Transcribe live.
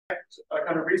a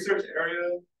kind of research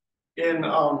area in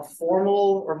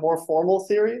formal or more formal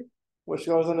theory, which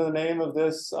goes under the name of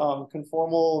this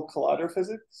conformal collider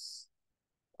physics,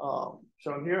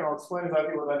 shown here. I'll explain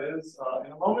exactly what that is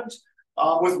in a moment,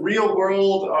 with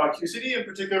real-world QCD, in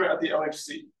particular at the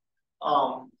LHC.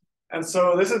 And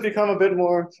so this has become a bit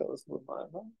more, so let's move my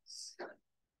mouse.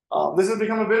 This has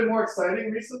become a bit more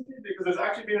exciting recently because there's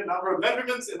actually been a number of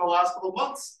measurements in the last couple of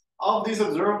months of these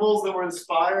observables that were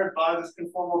inspired by this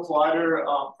conformal collider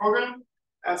program.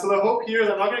 And so the hope here is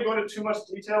I'm not going to go into too much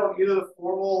detail on either the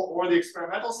formal or the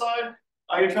experimental side.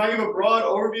 I can try to give a broad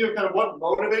overview of kind of what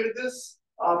motivated this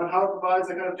and how it provides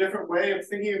a kind of different way of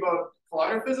thinking about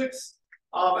collider physics.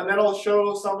 And then I'll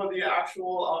show some of the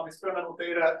actual experimental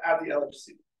data at the LHC.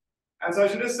 And so I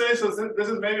should just say, so this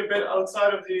is maybe a bit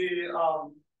outside of the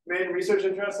main research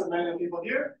interests of many of the people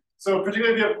here. So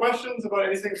particularly if you have questions about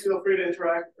anything, feel free to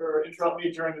interact or interrupt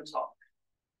me during the talk.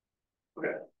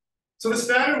 Okay. So the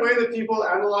standard way that people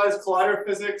analyze collider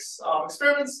physics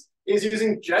experiments is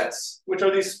using jets, which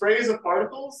are these sprays of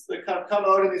particles that kind of come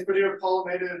out in these particular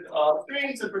collimated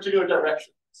streams in particular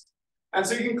directions. And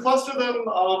so you can cluster them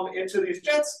into these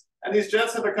jets, and these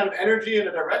jets have a kind of energy and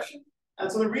a direction.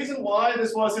 And so the reason why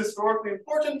this was historically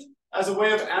important as a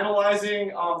way of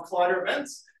analyzing collider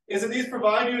events is that these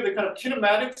provide you the kind of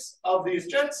kinematics of these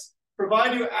jets,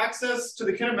 provide you access to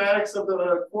the kinematics of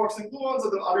the quarks and gluons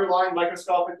of the underlying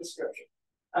microscopic description.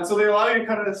 And so they allow you to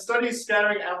kind of study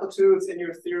scattering amplitudes in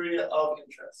your theory of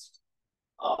interest.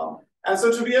 And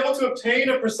so to be able to obtain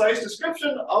a precise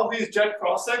description of these jet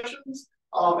cross-sections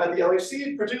at the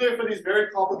LHC, particularly for these very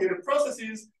complicated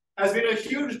processes, has been a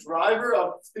huge driver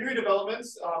of theory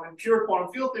developments in pure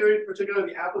quantum field theory,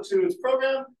 particularly the amplitudes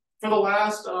program, for the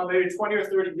last maybe 20 or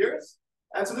 30 years.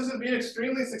 And so this has been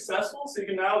extremely successful. So you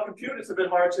can now compute, it's a bit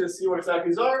hard to see what exactly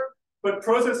these are, but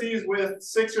processes with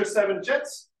 6 or 7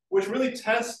 jets, which really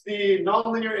test the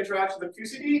nonlinear interactions of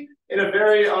QCD in a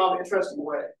very interesting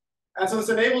way. And so this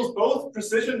enables both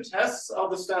precision tests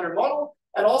of the standard model,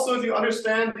 and also if you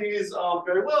understand these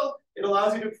very well, it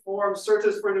allows you to perform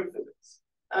searches for new physics.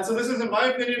 And so this is, in my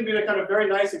opinion, been a kind of very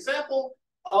nice example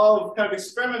of kind of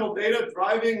experimental data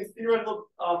driving theoretical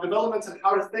developments in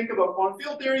how to think about quantum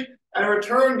field theory, and in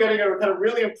return getting a kind of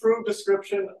really improved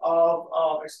description of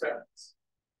experiments.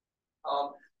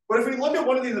 But if we look at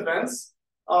one of these events,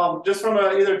 just from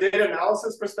either data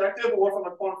analysis perspective or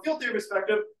from a quantum field theory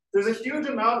perspective, there's a huge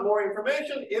amount more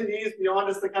information in these beyond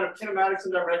just the kind of kinematics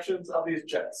and directions of these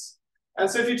jets. And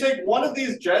so if you take one of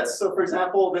these jets, so for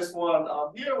example, this one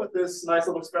here with this nice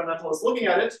little experimentalist looking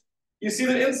at it, you see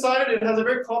that inside it has a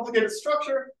very complicated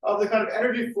structure of the kind of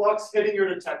energy flux hitting your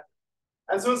detector.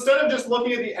 And so instead of just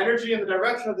looking at the energy and the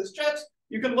direction of this jet,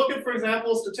 you can look at, for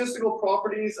example, statistical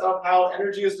properties of how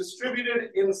energy is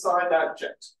distributed inside that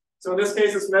jet. So in this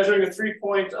case, it's measuring a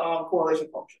 3-point correlation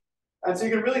function. And so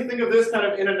you can really think of this kind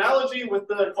of in analogy with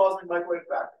the cosmic microwave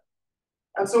background.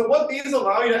 And so what these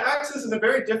allow you to access is a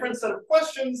very different set of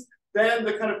questions than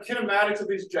the kind of kinematics of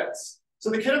these jets. So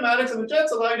the kinematics of the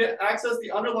jets allow you to access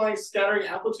the underlying scattering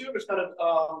amplitude, which kind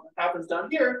of happens down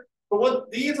here. But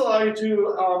what these allow you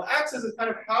to access is kind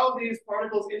of how these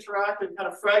particles interact and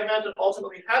kind of fragment and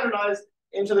ultimately hadronize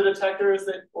into the detectors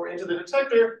or into the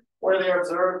detector where they are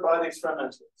observed by the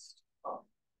experimentalist.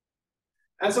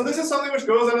 And so this is something which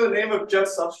goes under the name of jet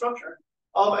substructure.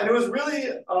 And it was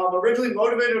really originally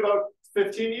motivated about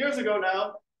 15 years ago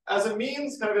now as a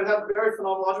means, kind of it had very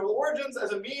phenomenological origins,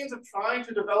 as a means of trying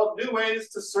to develop new ways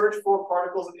to search for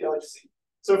particles at the LHC.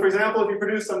 So for example, if you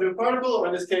produce some new particle, or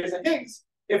in this case a Higgs,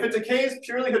 if it decays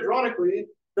purely hadronically,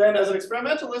 then as an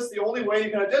experimentalist, the only way you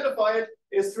can identify it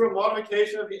is through a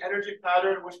modification of the energy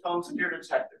pattern which comes into your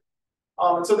detector.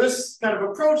 And so this kind of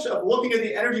approach of looking at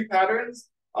the energy patterns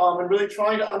and really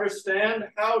trying to understand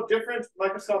how different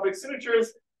microscopic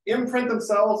signatures imprint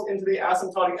themselves into the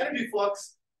asymptotic energy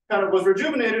flux kind of was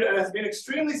rejuvenated and has been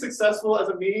extremely successful as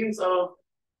a means of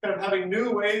kind of having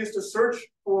new ways to search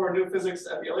for new physics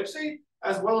at the LHC,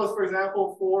 as well as, for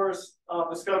example, for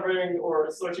discovering or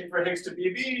searching for Higgs to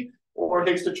BB or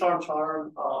Higgs to charm,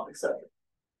 etc.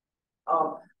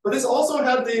 But this also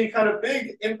had the kind of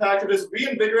big impact of just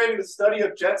reinvigorating the study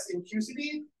of jets in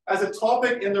QCD as a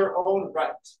topic in their own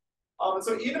right. And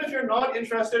so even if you're not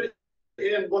interested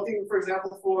in looking, for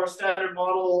example, for standard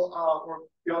model or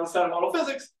beyond standard model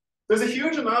physics, there's a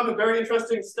huge amount of very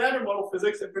interesting standard model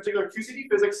physics, in particular QCD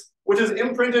physics, which is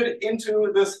imprinted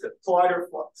into this collider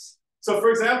flux. So for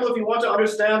example, if you want to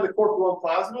understand the quark-gluon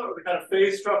plasma or the kind of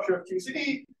phase structure of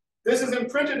QCD, this is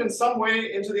imprinted in some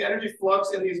way into the energy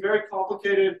flux in these very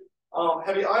complicated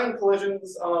heavy ion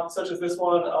collisions, such as this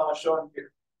one shown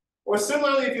here. Or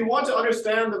similarly, if you want to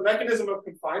understand the mechanism of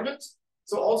confinement,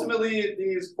 so ultimately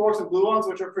these quarks and gluons,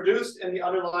 which are produced in the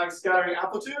underlying scattering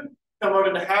amplitude, come out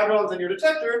into hadrons in your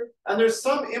detector, and there's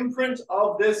some imprint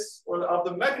of this, or of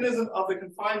the mechanism of the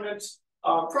confinement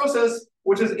process,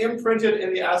 which is imprinted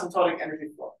in the asymptotic energy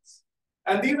flux.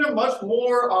 And these are much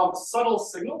more subtle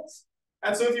signals.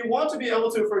 And so if you want to be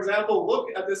able to, for example, look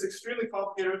at this extremely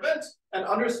complicated event and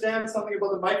understand something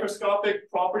about the microscopic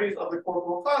properties of the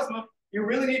corporal plasma, you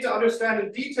really need to understand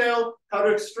in detail how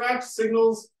to extract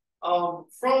signals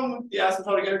from the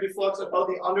asymptotic energy flux about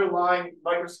the underlying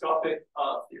microscopic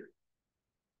theory.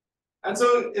 And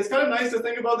so it's kind of nice to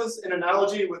think about this in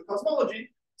analogy with cosmology.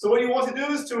 So what you want to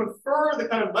do is to infer the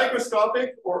kind of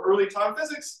microscopic or early time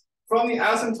physics from the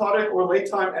asymptotic or late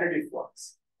time energy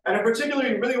flux. And in particular,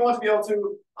 you really want to be able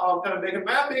to kind of make a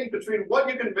mapping between what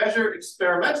you can measure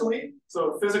experimentally,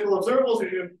 so physical observables you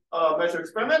can measure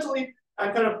experimentally,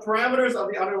 and kind of parameters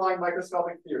of the underlying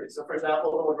microscopic theory. So for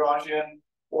example, the Lagrangian,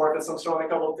 or if it's some strongly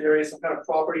coupled theory, some kind of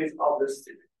properties of this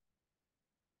theory.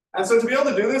 And so to be able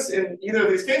to do this in either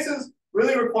of these cases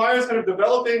really requires kind of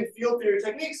developing field theory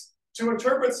techniques to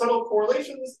interpret subtle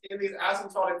correlations in these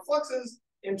asymptotic fluxes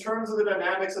in terms of the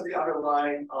dynamics of the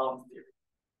underlying theory.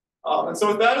 And so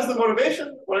with that as the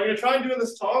motivation, what I'm going to try and do in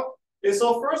this talk is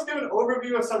I'll first give an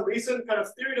overview of some recent kind of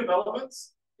theory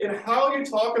developments in how you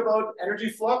talk about energy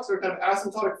flux or kind of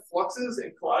asymptotic fluxes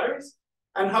in colliders,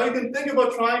 and how you can think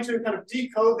about trying to kind of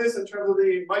decode this in terms of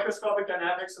the microscopic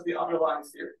dynamics of the underlying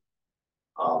theory.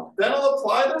 Then I'll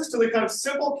apply this to the kind of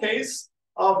simple case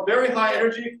of very high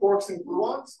energy quarks and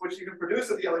gluons, which you can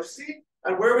produce at the LHC,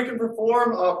 and where we can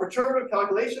perform perturbative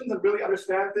calculations and really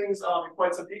understand things in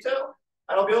quite some detail.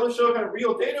 And I'll be able to show kind of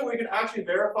real data where you can actually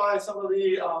verify some of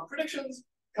the predictions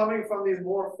coming from these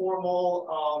more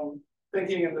formal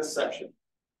thinking in this section.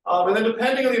 And then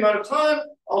depending on the amount of time,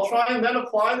 I'll try and then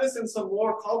apply this in some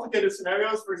more complicated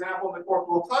scenarios, for example, in the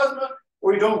corporal plasma,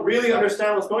 where we don't really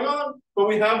understand what's going on, but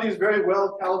we have these very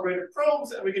well calibrated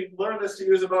probes, and we can learn this to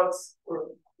use about, or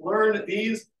learn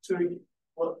these to,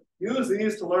 well, use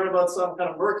these to learn about some kind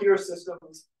of murkier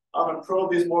systems and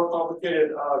probe these more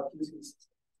complicated QC systems.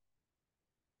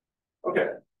 Okay,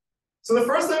 so the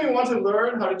first thing we want to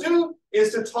learn how to do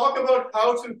is to talk about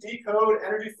how to decode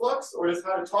energy flux, or just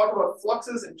how to talk about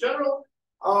fluxes in general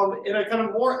in a kind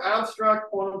of more abstract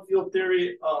quantum field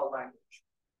theory language.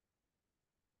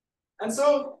 And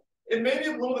so it may be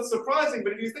a little bit surprising,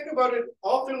 but if you think about it,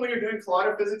 often when you're doing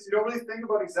collider physics, you don't really think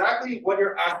about exactly what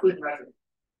you're actually measuring.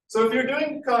 So if you're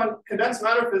doing condensed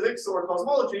matter physics or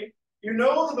cosmology, you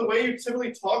know that the way you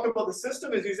typically talk about the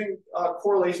system is using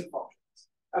correlation functions.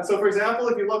 And so, for example,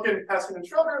 if you look in Peskin and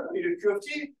Schroeder, when you do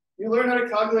QFT, you learn how to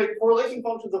calculate correlation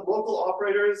functions of local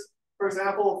operators, for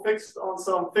example, fixed on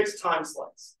some fixed time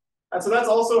slice. And so that's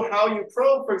also how you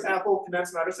probe, for example,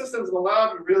 condensed matter systems in the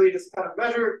lab. You really just kind of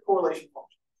measure correlation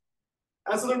functions.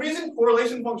 And so the reason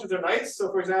correlation functions are nice,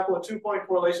 so for example, a 2-point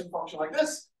correlation function like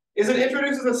this, is it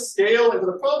introduces a scale into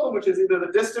the problem, which is either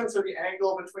the distance or the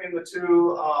angle between the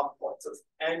two points. So it's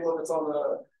angle if it's on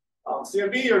the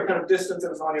CMB, or kind of distance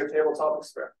if it's on your tabletop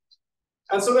experiment.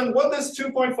 And so then what this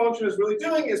 2-point function is really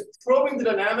doing is probing the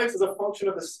dynamics as a function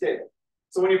of the scale.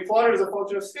 So when you plot it as a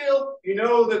function of scale, you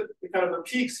know that the kind of the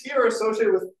peaks here are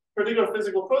associated with particular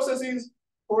physical processes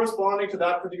corresponding to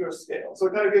that particular scale. So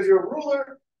it kind of gives you a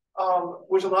ruler,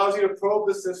 which allows you to probe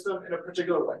the system in a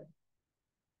particular way.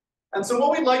 And so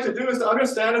what we'd like to do is to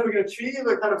understand if we can achieve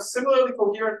a kind of similarly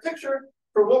coherent picture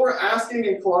for what we're asking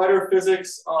in collider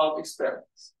physics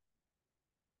experiments.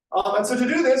 And so to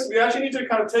do this, we actually need to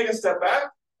kind of take a step back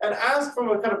and ask from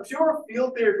a kind of pure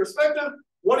field theory perspective,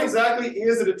 what exactly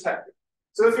is a detector?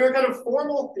 So if you're a kind of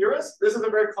formal theorist, this is a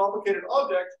very complicated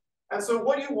object. And so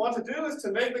what you want to do is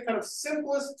to make the kind of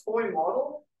simplest toy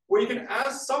model where you can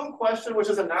ask some question which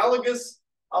is analogous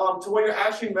to what you're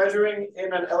actually measuring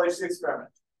in an LHC experiment.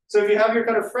 So if you have your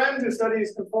kind of friend who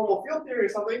studies conformal field theory or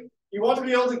something, you want to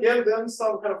be able to give them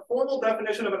some kind of formal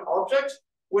definition of an object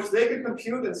which they can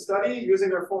compute and study using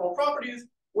their formal properties,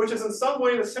 which is in some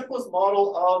way the simplest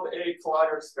model of a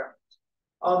collider experiment.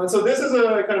 And so this is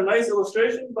a kind of nice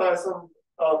illustration by some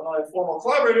of my formal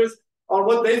collaborators on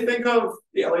what they think of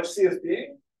the LHC as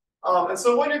being. And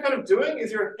so what you're kind of doing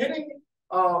is you're hitting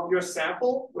your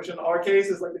sample, which in our case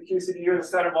is like the QCD or the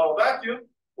standard model vacuum,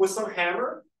 with some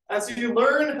hammer. And so you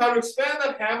learn how to expand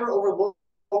that hammer over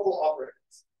local operators.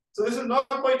 So this is not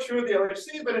quite true of the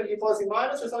LHC, but in E plus E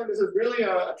minus or something, this is really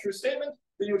a true statement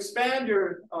that you expand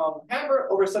your hammer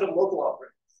over a set of local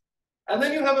operators. And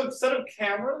then you have a set of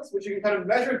cameras, which you can kind of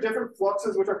measure different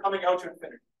fluxes which are coming out to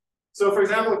infinity. So for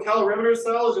example, a calorimeter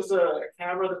cell is just a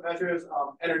camera that measures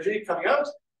energy coming out.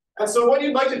 And so what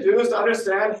you'd like to do is to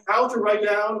understand how to write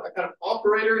down a kind of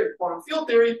operator in quantum field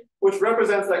theory, which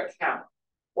represents that camera.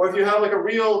 Or if you have like a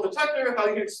real detector, how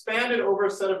you can expand it over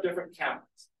a set of different cameras.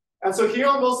 And so here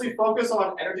I'll mostly focus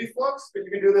on energy flux, but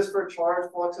you can do this for charge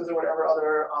fluxes or whatever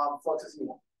other fluxes you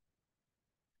want.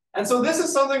 And so this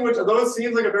is something which, although it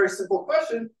seems like a very simple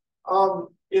question,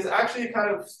 is actually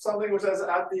kind of something which is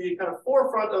at the kind of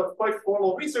forefront of quite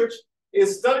formal research,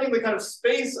 is studying the kind of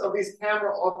space of these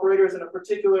camera operators in a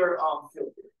particular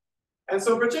field theory. And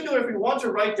so in particular, if we want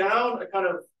to write down a kind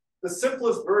of the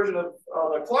simplest version of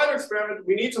a collider experiment,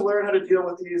 we need to learn how to deal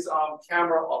with these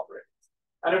camera operators.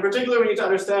 And in particular, we need to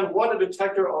understand what a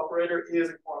detector operator is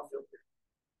in quantum field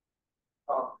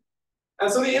theory.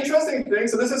 And so the interesting thing,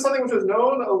 so this is something which was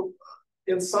known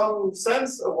in some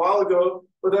sense a while ago,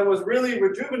 but then was really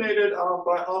rejuvenated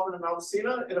by Hoffman and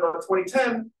Malvicino in about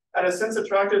 2010, and has since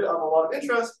attracted a lot of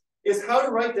interest, is how to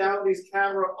write down these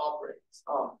camera operators.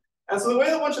 And so the way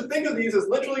that one should think of these is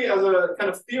literally as a kind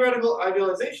of theoretical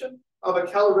idealization of a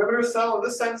calorimeter cell, in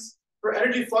this sense, for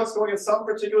energy flux going in some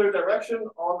particular direction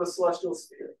on the celestial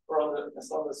sphere, or on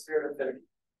the sphere of infinity.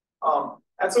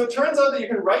 And so it turns out that you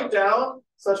can write down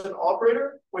such an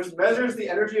operator which measures the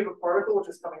energy of a particle which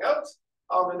is coming out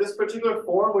in this particular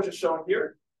form, which is shown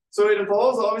here. So it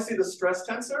involves obviously the stress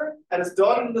tensor, and it's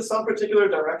dotted into some particular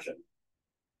direction.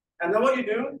 And then what you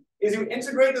do is you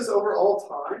integrate this over all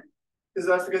time, because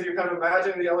that's because you're kind of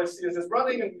imagining the LHC is just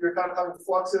running and you're kind of having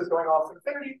fluxes going off to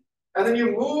infinity. And then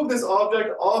you move this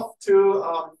object off to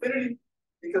infinity,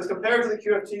 because compared to the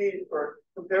QFT, or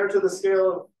compared to the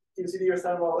scale of QCD or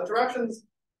Steinwall interactions,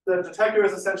 the detector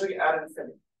is essentially at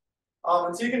infinity.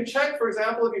 And so you can check, for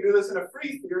example, if you do this in a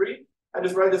free theory, and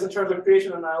just write this in terms of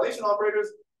creation and annihilation operators,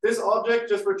 this object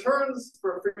just returns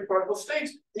for a free particle state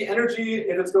the energy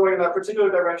if it's going in that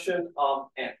particular direction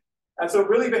n. And so it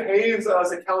really behaves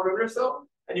as a calorimeter cell,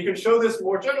 and you can show this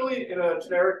more generally in a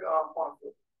generic quantum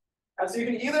field. And so you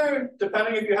can either,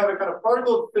 depending if you have a kind of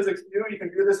particle physics view, you can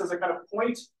view this as a kind of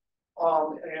point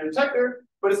in a detector,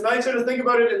 but it's nicer to think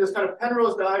about it in this kind of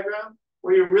Penrose diagram,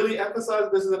 where you really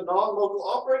emphasize this is a non-local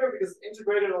operator because it's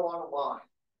integrated along a line.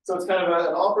 So it's kind of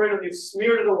an operator that you've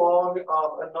smeared it along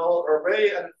a null array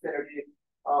at infinity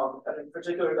and in a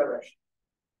particular direction.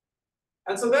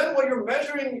 And so then what you're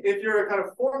measuring, if you're a kind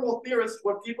of formal theorist,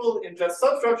 what people in jet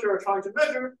substructure are trying to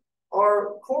measure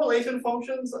are correlation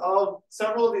functions of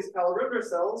several of these calorimeter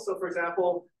cells. So for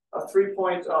example, a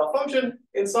 3-point function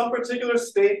in some particular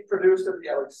state produced at the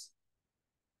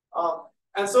LHC.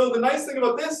 And so the nice thing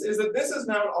about this is that this is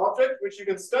now an object which you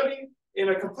can study in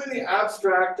a completely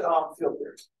abstract field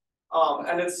theory.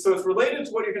 And it's related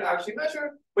to what you can actually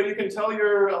measure, but you can tell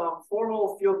your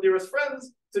formal field theorist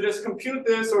friends to just compute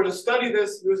this or to study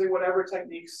this using whatever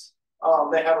techniques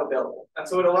they have available. And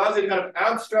so it allows you to kind of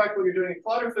abstract what you're doing in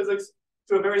collider physics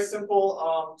to a very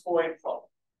simple toy problem.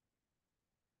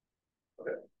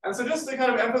 Okay. And so just to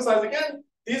kind of emphasize again,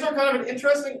 these are kind of an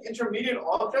interesting intermediate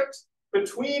object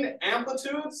between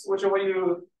amplitudes, which are what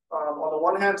you, on the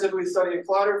one hand, typically study in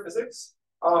collider physics,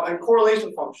 and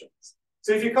correlation functions.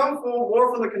 So if you come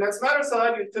more from the condensed matter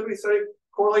side, you typically study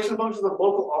correlation functions of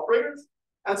local operators.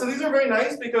 And so these are very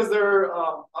nice because they're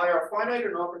IR finite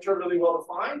or non-perturbatively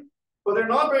well-defined, but they're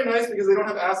not very nice because they don't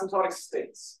have asymptotic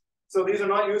states. So these are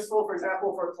not useful, for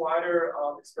example, for collider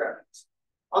experiments.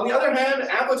 On the other hand,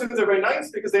 amplitudes are very nice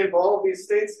because they involve these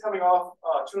states coming off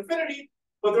to infinity,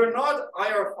 but they're not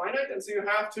IR finite, and so you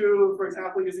have to, for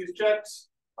example, use these jet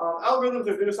algorithms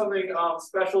or do something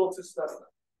special to study them.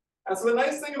 And so the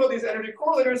nice thing about these energy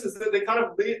correlators is that they kind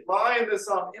of lie in this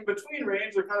in-between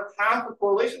range. They're kind of half a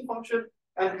correlation function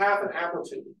and half an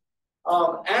amplitude.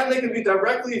 And they can be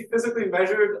directly physically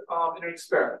measured in an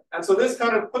experiment. And so this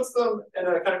kind of puts them in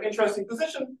a kind of interesting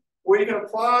position where you can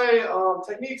apply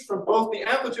techniques from both the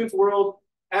amplitudes world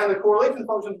and the correlation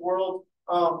functions world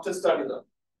to study them.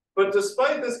 But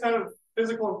despite this kind of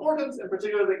physical importance, in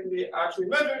particular, they can be actually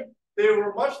measured, they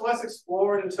were much less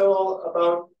explored until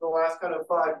about the last kind of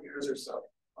 5 years or so.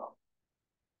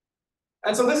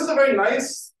 And so this is a very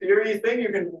nice theory thing. You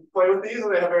can play with these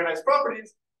and they have very nice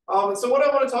properties. And so what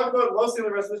I want to talk about mostly in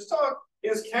the rest of this talk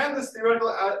is, can this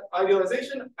theoretical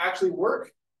idealization actually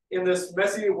work in this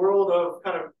messy world of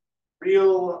kind of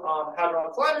real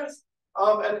hadron colliders?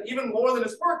 And even more than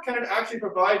its work, can it actually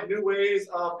provide new ways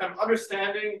of kind of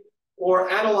understanding or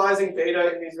analyzing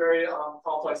data in these very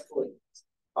complex collisions?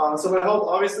 So my hope,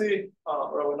 obviously,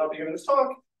 or I would not be giving this talk,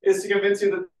 is to convince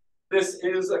you that this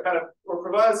is a kind of, or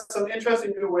provides some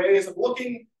interesting new ways of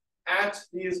looking at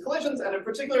these collisions, and in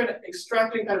particular, in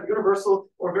extracting kind of universal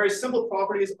or very simple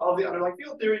properties of the underlying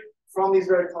field theory from these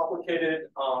very complicated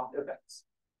events.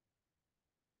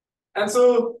 And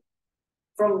so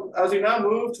as we now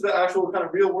move to the actual kind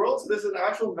of real world, so this is an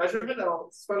actual measurement, and I'll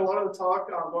spend a lot of the talk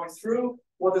going through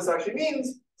what this actually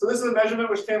means. So this is a measurement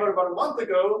which came out about a month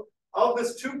ago of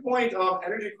this 2-point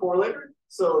energy correlator.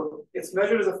 So it's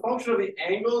measured as a function of the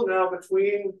angle now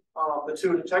between the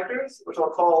two detectors, which I'll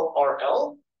call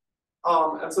RL.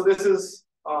 And so this is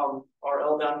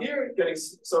RL down here,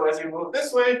 so as you move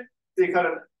this way, the kind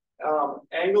of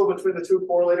angle between the two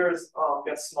correlators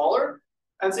gets smaller.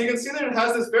 And so you can see that it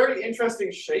has this very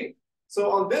interesting shape. So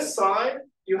on this side,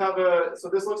 you have so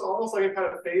this looks almost like a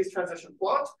kind of phase transition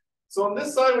plot. So on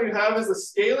this side, what you have is the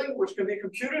scaling, which can be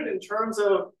computed in terms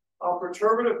of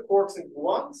perturbative quarks and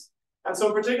gluons. And so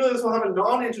in particular, this will have a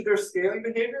non-integer scaling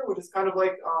behavior, which is kind of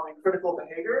like in critical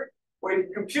behavior, where you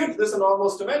compute this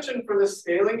anomalous dimension for this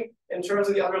scaling in terms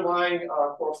of the underlying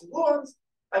quarks and gluons,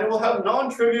 and it will have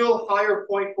non-trivial higher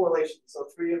point correlations, so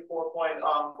 3 and 4 point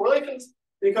correlations,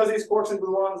 because these quarks and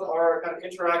gluons are kind of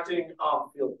interacting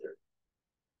field theory.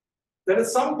 Then at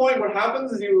some point, what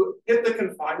happens is you hit the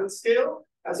confinement scale.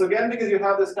 And so again, because you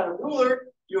have this kind of ruler,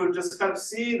 you would just kind of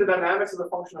see the dynamics as a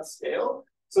function of scale.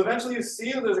 So eventually you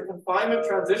see that there's a confinement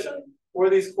transition where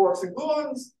these quarks and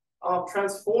gluons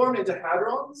transform into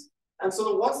hadrons. And so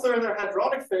that once they're in their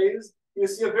hadronic phase, you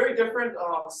see a very different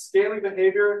scaling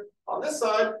behavior on this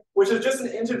side, which is just an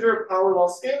integer power law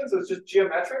scaling, so it's just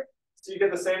geometric. So you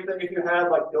get the same thing if you had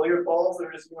like billiard balls that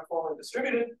are just uniformly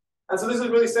distributed. And so this is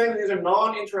really saying that these are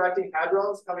non-interacting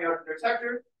hadrons coming out of the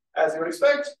detector, as you would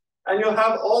expect, and you'll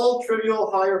have all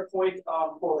trivial higher point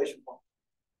correlation points.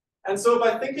 And so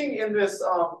by thinking in this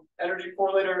energy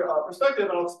correlator perspective,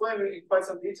 and I'll explain in quite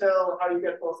some detail how you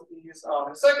get both of these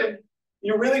in a second,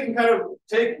 you really can kind of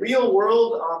take real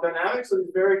world dynamics, so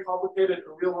these very complicated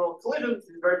real world collisions,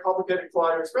 these very complicated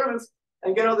collider experiments,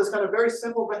 and get out this kind of very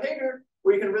simple behavior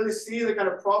where you can really see the kind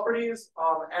of properties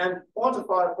and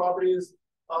quantify properties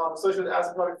associated with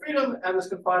asymptotic freedom and this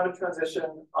confinement transition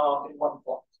in one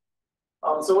plot.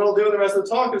 So what I'll do in the rest of the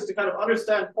talk is to kind of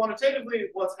understand quantitatively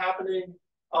what's happening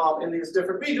in these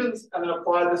different regions and then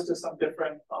apply this to some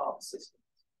different systems.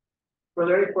 Were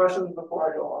there any questions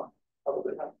before I go on?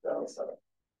 Probably have to set up.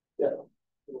 Yeah.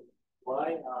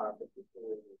 Why are the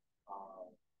people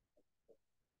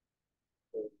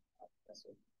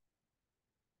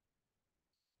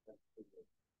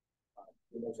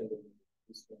you mentioned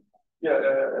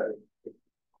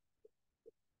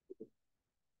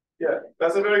yeah,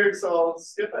 that's a very good. So I'll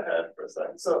skip ahead for a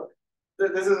second. So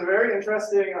this is a very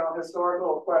interesting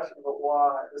historical question about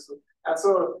why this was, and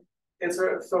so it's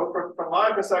so from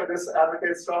my perspective, this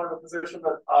advocates strongly the position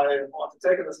that I want to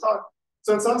take in this talk.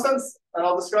 So in some sense, and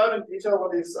I'll describe in detail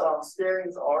what these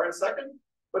scalings are in a second,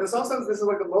 but in some sense, this is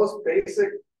like the most basic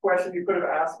question you could have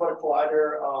asked about a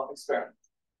collider experiment.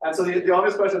 And so the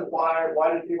obvious question is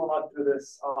why did people not do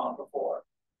this before?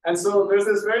 And so there's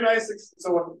this very nice,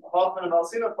 so when Hoffman and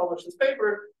Alcina published this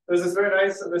paper, there's this very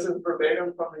nice, and this is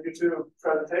verbatim from the YouTube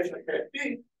presentation at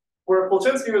KFB, where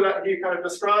Polchinski was he kind of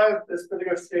described this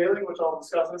particular scaling, which I'll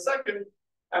discuss in a second.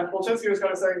 And Polchinski was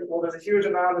kind of saying, well, there's a huge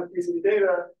amount of PCD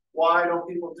data. Why don't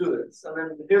people do this? And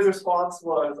then his response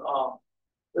was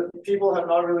that people have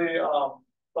not really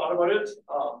thought about it,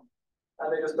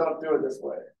 and they just don't do it this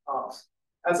way.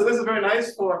 And so this is very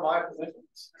nice for my position.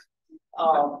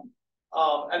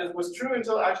 And it was true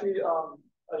until actually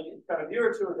a kind of year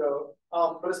or two ago,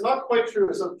 but it's not quite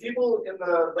true. So people in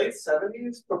the late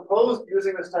 70s proposed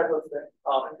using this type of thing,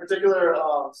 in particular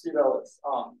Steve Ellis.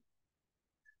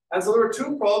 And so there were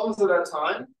two problems at that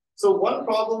time. So one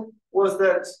problem was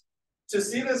that to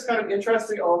see this kind of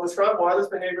interesting, I'll describe why this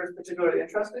behavior is particularly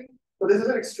interesting, but this is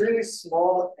an extremely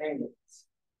small angles.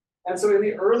 And so in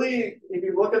the early, if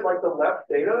you look at like the left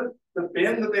data, the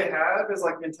bin that they have is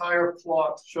like the entire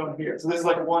plot shown here. So this is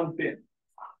like one bin.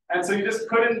 And so you just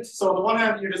couldn't, so on the one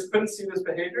hand, you just couldn't see this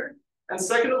behavior. And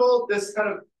second of all, this kind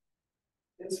of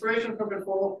inspiration from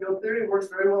conformal field theory works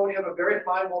very well when you have a very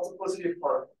high multiplicity of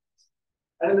particles.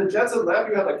 And in the jets at left,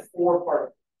 you have like 4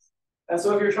 particles. And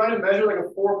so if you're trying to measure like a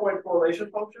 4-point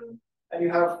correlation function and you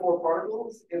have 4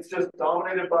 particles, it's just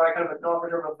dominated by kind of a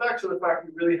non-perturbative effect. So the fact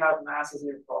you really have masses in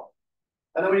your problem.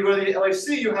 And then when you go to the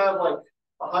LHC, you have like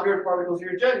 100 particles in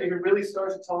your jet, and you can really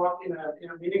start to talk in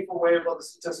a meaningful way about the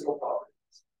statistical properties.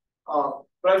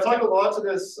 But I've talked a lot to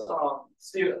this,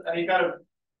 Steve, and he kind of,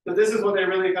 that this is what they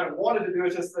really kind of wanted to do.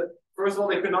 It's just that, first of all,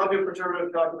 they could not do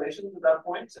perturbative calculations at that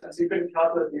point, and so you couldn't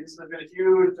calculate these. So there's been a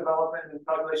huge development in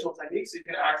calculational techniques, so you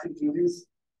can actually do these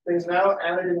things now,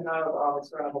 and they didn't have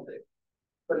experimental data.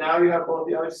 But now you have both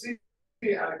the LHC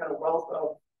and a kind of wealth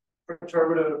of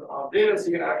perturbative data, so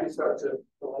you can actually start to.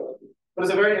 But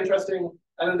it's a very interesting,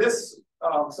 and in this,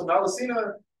 so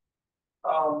Malacina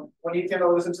when he came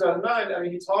out with this in 2009, I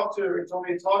mean, he told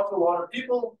me he talked to a lot of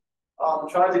people,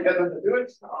 tried to get them to do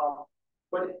it,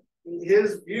 but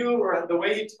his view or the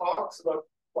way he talks about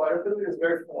collider physics is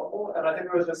very formal, and I think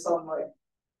there was just some like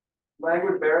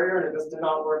language barrier, and it just did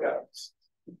not work out.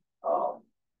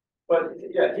 But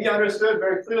yeah, he understood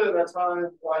very clearly at that time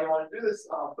why he wanted to do this.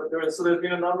 But there's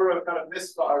been a number of kind of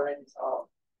misfirings,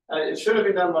 and it should have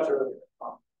been done much earlier.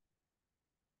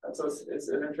 And so it's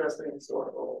an interesting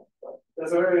historical.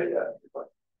 There's a very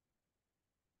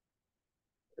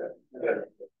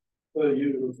So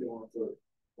you want to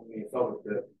solve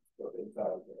the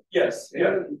yes, yeah.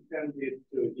 And can be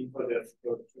to encode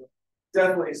structure.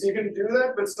 Definitely. So you can do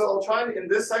that, but still I'll try and in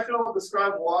this section I'll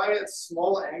describe why at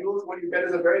small angles what you get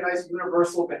is a very nice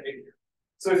universal behavior.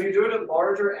 So if you do it at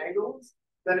larger angles,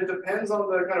 then it depends on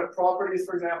the kind of properties,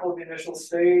 for example, of the initial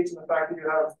state and the fact that you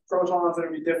have protons that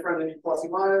will be different than E plus E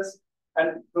minus.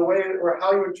 And the way or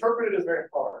how you interpret it is very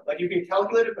hard. Like you can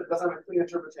calculate it, but it doesn't have a clean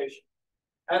interpretation.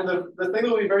 And the thing that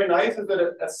will be very nice is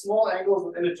that at small angles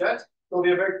within a jet, there'll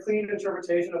be a very clean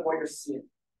interpretation of what you're seeing.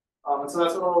 And so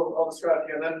that's what I'll describe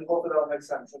here, and then hopefully that'll make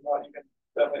sense. And what you can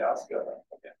definitely ask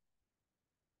again.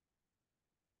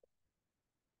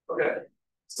 Okay.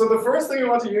 So the first thing you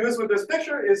want to use with this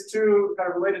picture is to kind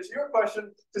of relate it to your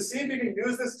question to see if you can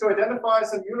use this to identify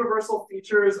some universal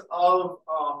features of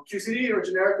QCD or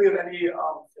generically of any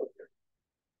field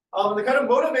theory. The kind of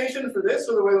motivation for this,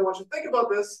 or the way I want you to think about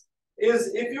this,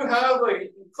 is if you have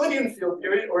like Euclidean field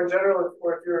theory, or in general,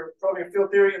 or if you're probably a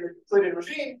field theory in the Euclidean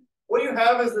regime, what you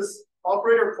have is this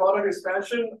operator product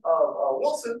expansion of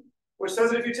Wilson, which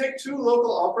says that if you take two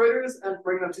local operators and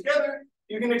bring them together,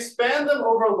 you can expand them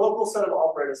over a local set of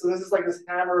operators. So this is like this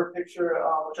hammer picture,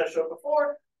 which I showed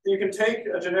before. You can take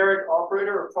a generic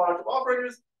operator or product of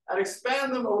operators and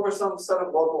expand them over some set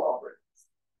of local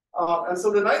operators. And so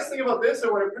the nice thing about this,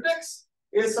 or what it predicts,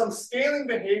 is some scaling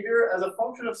behavior as a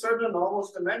function of certain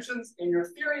anomalous dimensions in your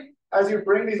theory as you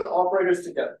bring these operators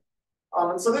together.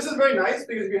 And so this is very nice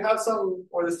because if you have some,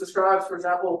 or this describes, for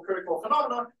example, critical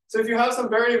phenomena. So if you have some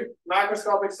very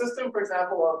macroscopic system, for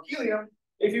example, of helium,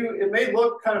 it may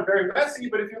look kind of very messy,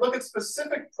 but if you look at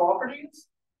specific properties,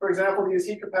 for example, these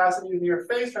heat capacity near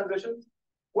phase transitions,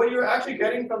 what you're actually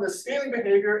getting from this scaling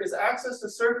behavior is access to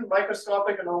certain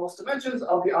microscopic anomalous dimensions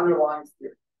of the underlying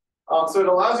theory. So it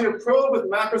allows you to probe with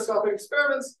macroscopic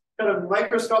experiments kind of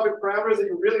microscopic parameters that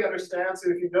you really understand. So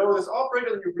if you know this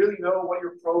operator, then you really know what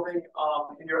you're probing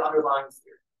in your underlying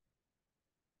theory.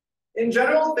 In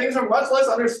general, things are much less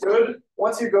understood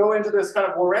once you go into this kind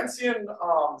of Lorentzian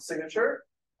signature.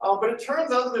 But it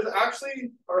turns out that there's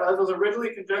actually, or as was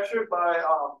originally conjectured by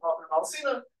Hoffman and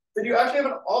Alcina, that you actually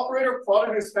have an operator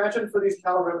product expansion for these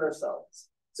calorimeter cells.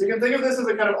 So you can think of this as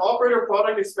a kind of operator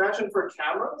product expansion for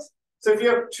cameras. So if you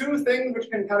have two things which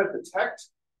can kind of detect,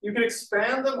 you can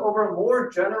expand them over a more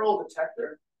general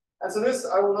detector. And so this,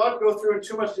 I will not go through in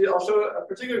too much detail. I'll show a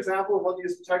particular example of what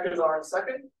these detectors are in a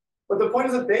second. But the point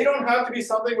is that they don't have to be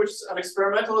something which an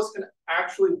experimentalist can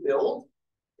actually build.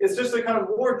 It's just a kind of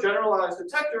more generalized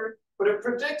detector, but it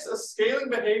predicts a scaling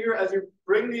behavior as you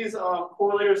bring these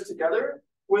correlators together,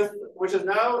 which is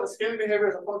now a scaling behavior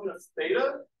as a function of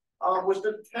theta, which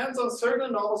depends on certain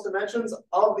anomalous dimensions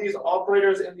of these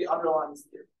operators in the underlying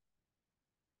theory.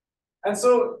 And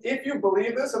so if you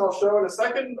believe this, and I'll show in a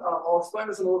second, I'll explain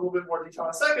this in a little bit more detail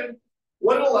in a second,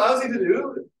 what it allows you to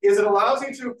do is it allows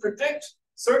you to predict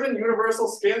certain universal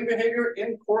scaling behavior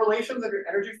in correlations of your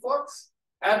energy flux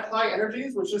at high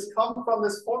energies, which just come from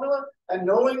this formula and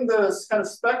knowing the kind of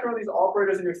spectrum of these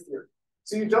operators in your theory.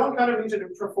 So you don't kind of need to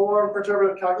perform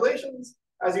perturbative calculations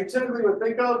as you typically would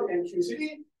think of in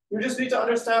QCD. You just need to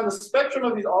understand the spectrum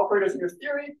of these operators in your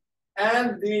theory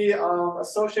and the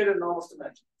associated anomalous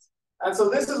dimensions. And so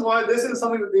this is why this is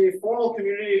something that the formal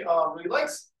community really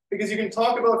likes, because you can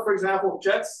talk about, for example,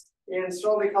 jets in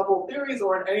strongly coupled theories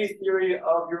or in any theory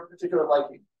of your particular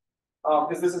liking.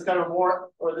 Because this is kind of more,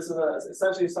 or this is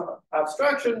essentially some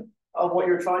abstraction of what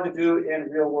you're trying to do in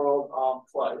real world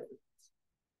collider.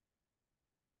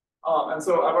 And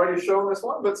so I've already shown this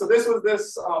one, but so this was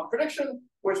this prediction,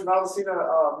 which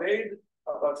Malvicina made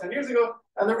about 10 years ago.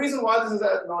 And the reason why this is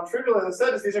non-trivial, as I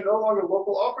said, is these are no longer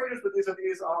local operators, but these are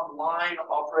these line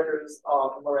operators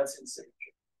in Lorentzian signature.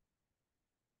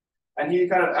 And he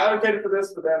kind of advocated for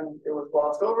this, but then it was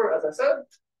glossed over, as I said.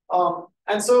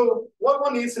 And so what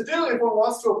one needs to do if one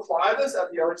wants to apply this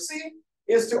at the LHC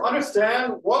is to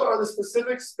understand what are the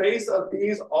specific space of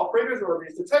these operators or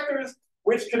these detectors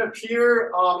which can appear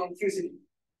in QCD.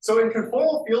 So in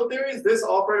conformal field theories, this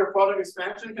operator product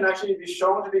expansion can actually be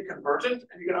shown to be convergent,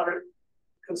 and you can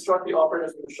construct the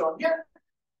operators that are shown here.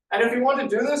 And if we want to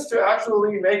do this to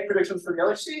actually make predictions for the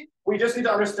LHC, we just need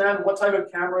to understand what type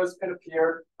of cameras can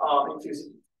appear in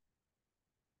QCD.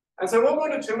 And so I won't go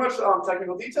into too much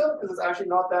technical detail because it's actually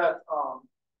not that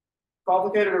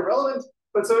complicated or relevant.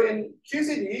 But so in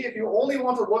QCD, if you only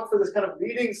want to look for this kind of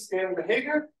leading scaling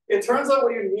behavior, it turns out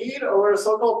what you need are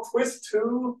so-called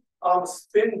twist-2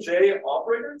 spin J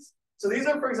operators. So these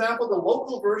are, for example, the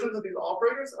local versions of these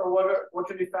operators are what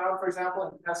can be found, for example,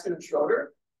 in Peskin and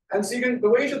Schroeder. And so the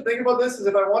way you should think about this is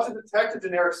if I want to detect a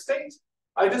generic state,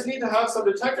 I just need to have some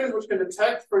detectors which can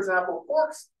detect, for example,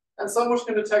 quarks, and some which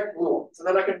can detect gluons, so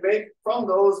that I can make from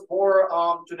those more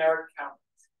generic cameras.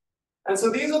 And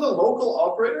so these are the local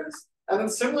operators. And then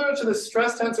similar to the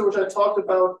stress tensor, which I talked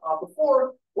about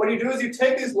before, what you do is you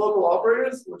take these local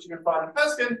operators, which you can find in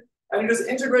Peskin, and you just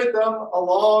integrate them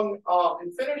along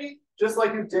infinity, just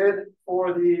like you did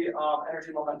for the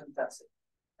energy momentum testing.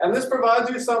 And this provides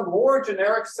you some more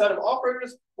generic set of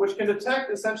operators, which can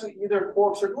detect essentially either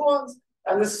quarks or gluons,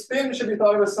 and the spin should be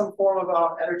thought of as some form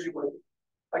of energy wave.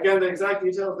 Again, the exact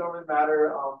details don't really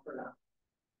matter for now.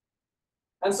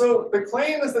 And so the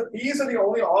claim is that these are the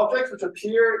only objects which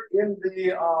appear in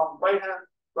the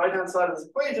right-hand side of this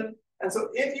equation. And so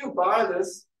if you buy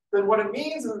this, then what it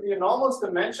means is that the anomalous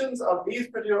dimensions of these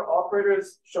particular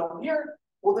operators shown here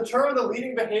will determine the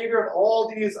leading behavior of all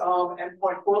these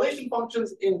endpoint correlation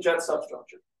functions in jet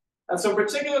substructure. And so in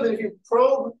particular, that if you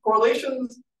probe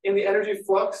correlations in the energy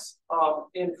flux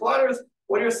in colliders,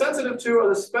 what you're sensitive to are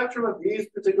the spectrum of these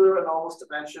particular anomalous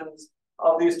dimensions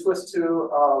of these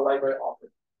twist-2 light ray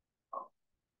operators.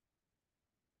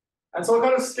 And so I'll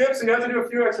kind of skip, so you have to do a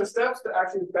few extra steps to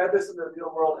actually embed this in the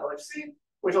real world LHC,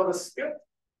 which I'll just skip.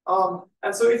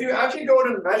 And so if you actually go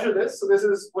in and measure this, so this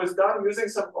was done using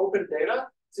some open data,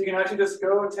 so you can actually just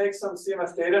go and take some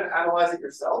CMS data and analyze it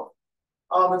yourself.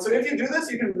 And so if you do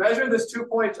this, you can measure this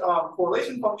 2-point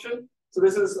correlation function. So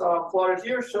this is plotted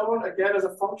here, shown again as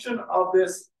a function of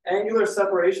this angular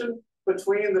separation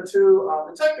between the two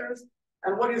detectors.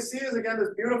 And what you see is, again, this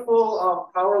beautiful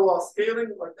power law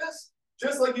scaling like this,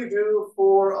 just like you do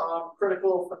for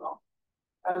critical phenomena.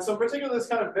 And so in particular, this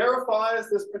kind of verifies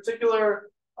this particular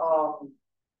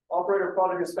operator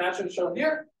product expansion shown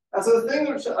here. And so the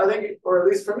thing which I think, or at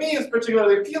least for me, is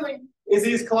particularly appealing is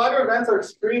these collider events are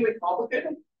extremely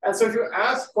complicated. And so if you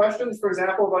ask questions, for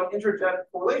example, about interjet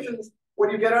correlations,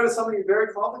 what you get out is something very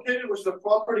complicated, which is a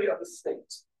property of the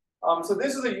state. So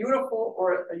this is a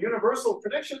universal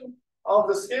prediction of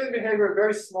the scaling behavior at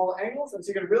very small angles. And so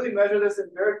you can really measure this in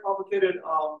very complicated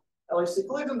LHC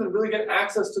collisions and really get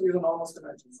access to these anomalous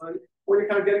dimensions. So what you're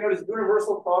kind of getting at is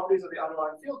universal properties of the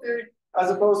underlying field theory, as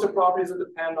opposed to properties that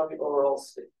depend on the overall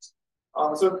state.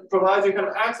 So it provides you kind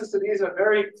of access to these in a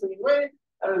very clean way,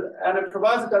 and it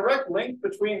provides a direct link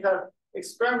between kind of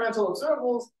experimental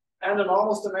observables and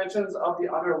anomalous dimensions of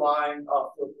the underlying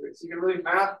field theory. So you can really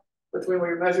map between what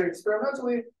you're measuring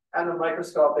experimentally and the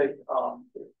microscopic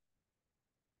theory.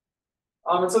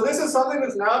 And so this is something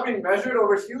that's now being measured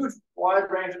over a huge wide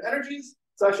range of energies.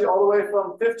 It's actually all the way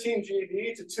from 15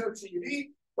 GeV to 2 TeV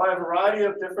by a variety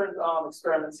of different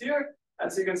experiments here.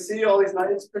 And so you can see all these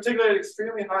nice, particularly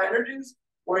extremely high energies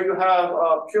where you have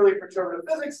purely perturbative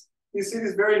physics. You see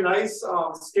these very nice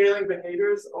scaling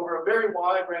behaviors over a very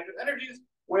wide range of energies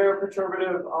where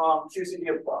perturbative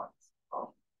QCD applies.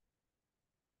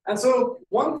 And so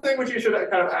one thing which you should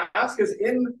kind of ask is,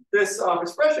 in this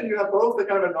expression, you have both the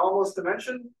kind of anomalous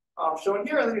dimension shown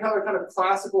here, and then you have a kind of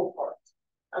classical part.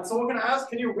 And so we're going to ask,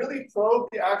 can you really probe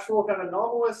the actual kind of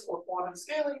anomalous or quantum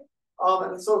scaling?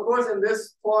 And so, of course, in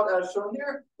this plot as shown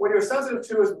here, what you're sensitive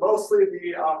to is mostly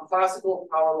the classical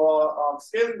power law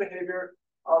scaling behavior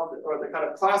or the kind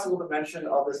of classical dimension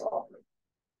of this operator.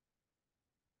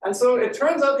 And so it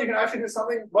turns out that you can actually do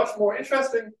something much more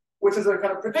interesting, which is a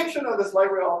kind of prediction of this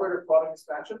light ray operator product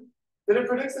expansion. That it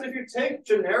predicts that if you take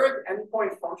generic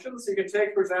endpoint functions, so you can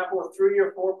take, for example, a 3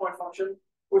 or 4-point function,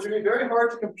 which would be very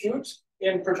hard to compute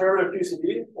in perturbative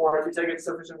QCD, or if you take it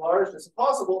sufficiently large, it's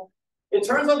impossible. It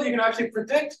turns out that you can actually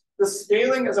predict the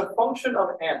scaling as a function of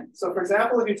n. So for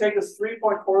example, if you take this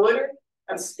 3-point correlator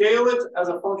and scale it as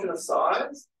a function of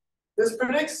size, this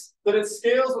predicts that it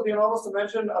scales with the anomalous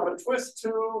dimension of a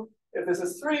twist-2, if this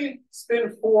is 3,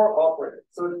 spin 4 operator.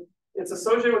 So it's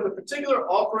associated with a particular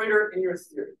operator in your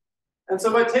theory. And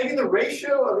so by taking the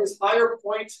ratio of these higher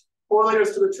point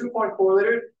correlators to the 2-point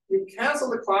correlator, you cancel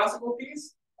the classical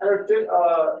piece and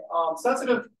are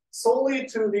sensitive solely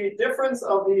to the difference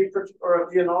of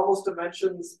the anomalous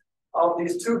dimensions of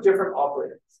these two different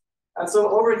operators. And so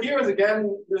over here is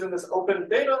again using this open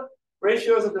data,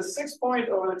 ratios of the 6-point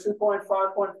over the 2-point,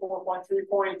 5-point, 4-point,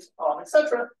 3-point,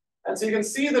 etc. And so you can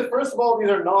see that first of all,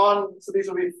 so these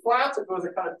will be flat if it was a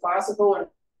kind of classical or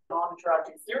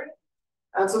non-interacting theory.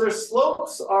 And so their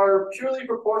slopes are purely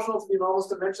proportional to the enormous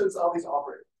dimensions of these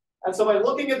operators. And so by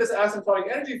looking at this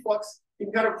asymptotic energy flux, you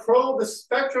can kind of probe the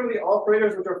spectrum of the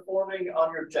operators which are forming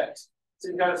on your jet. So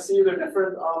you can kind of see their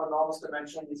different enormous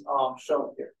dimensions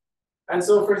shown here. And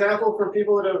so, for example, for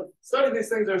people that have studied these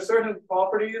things, there are certain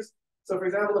properties. So, for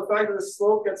example, the fact that the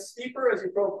slope gets steeper as you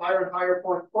probe higher and higher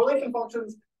point correlation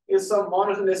functions is some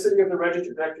monotonicity of the Regge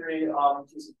trajectory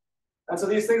QCD. And so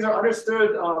these things are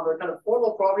understood, their kind of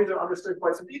formal properties are understood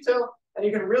quite some detail, and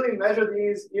you can really measure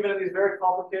these even in these very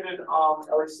complicated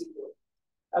LHC fields.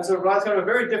 And so it provides kind of a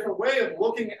very different way of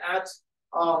looking at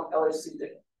LHC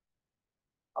data.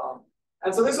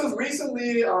 And so this was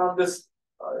recently, this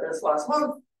last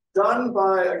month, done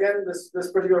by, again, this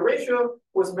particular ratio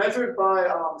was measured by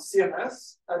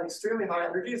CMS at extremely high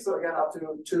energy, so again, up to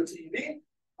 2 TeV.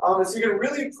 And so you can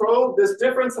really probe this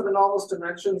difference of anomalous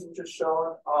dimensions, which is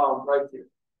shown right here.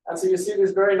 And so you see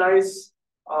these very nice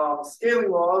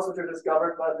scaling laws, which are just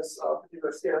governed by this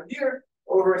particular scale here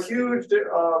over a huge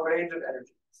range of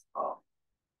energies.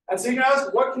 And so you can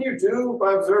ask, what can you do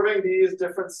by observing these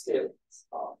different scalings?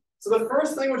 So the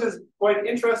first thing, which is quite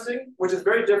interesting, which is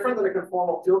very different than a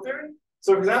conformal field theory.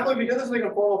 So for example, if you did this in a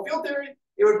conformal field theory,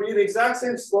 it would be the exact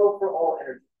same slope for all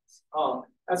energies.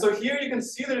 And so here you can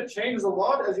see that it changes a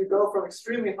lot as you go from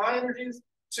extremely high energies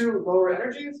to lower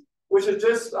energies, which is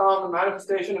just a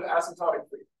manifestation of asymptotic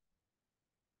freedom.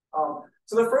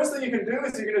 So the first thing you can do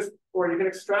is you can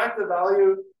extract the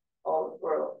value,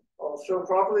 I'll show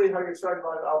properly how you extract the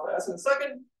value of alpha S in a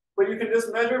second, but you can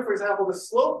just measure, for example, the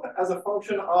slope as a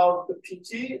function of the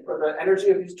PT, or the energy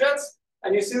of these jets,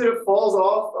 and you see that it falls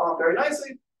off very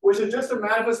nicely, which is just a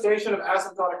manifestation of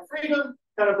asymptotic freedom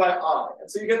kind of by I. And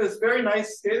so you get this very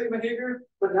nice scaling behavior,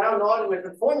 but now not in a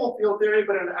conformal field theory,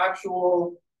 but in an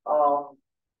actual,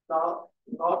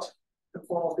 not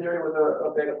conformal theory with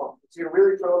a beta function. So you can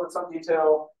really probe in some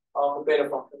detail the beta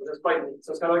function, which is quite neat.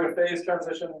 So it's kind of like a phase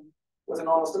transition with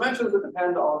enormous dimensions that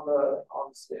depend on the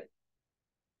scale.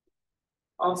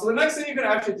 So the next thing you can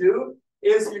actually do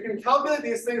is you can calculate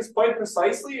these things quite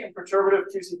precisely in perturbative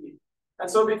QCD.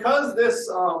 And so because this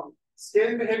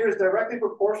scaling behavior is directly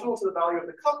proportional to the value of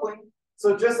the coupling,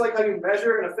 so just like how you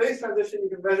measure in a phase transition, you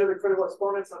can measure the critical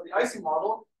exponents of the IC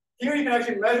model. Here you can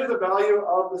actually measure the value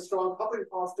of the strong coupling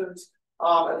constant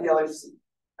at the LHC.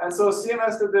 And so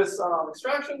CMS did this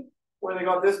extraction where they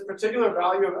got this particular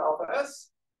value of alpha S,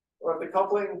 or the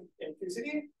coupling in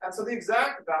QCD. And so the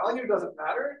exact value doesn't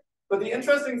matter. But the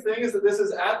interesting thing is that this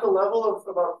is at the level of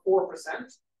about 4%.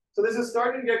 So this is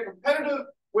starting to get competitive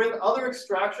with other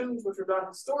extractions, which were done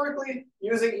historically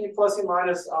using E plus E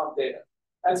minus data.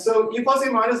 And so E plus E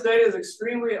minus data is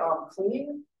extremely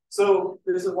clean. So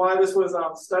this is why this was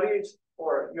studied,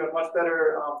 or you have much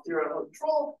better theoretical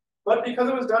control. But because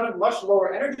it was done at much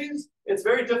lower energies, it's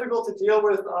very difficult to deal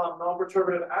with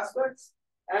non-perturbative aspects.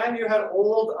 And you had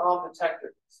old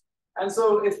detectors. And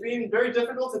so it's been very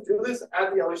difficult to do this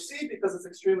at the LHC because it's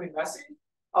extremely messy.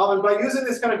 And by using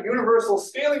this kind of universal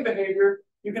scaling behavior,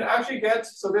 you can actually get,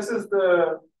 so this is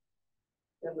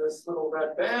in this little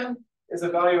red band, is the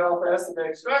value of alpha S that they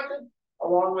extracted,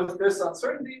 along with this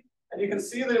uncertainty. And you can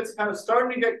see that it's kind of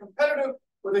starting to get competitive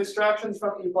with extractions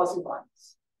from E plus E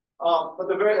minus.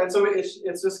 And so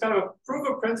it's just kind of a proof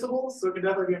of principle, so it can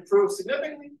definitely be improved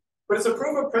significantly, but it's a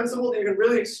proof of principle that you can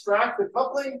really extract the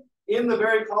coupling in the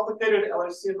very complicated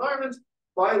LHC environment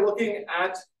by looking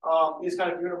at these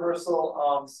kind of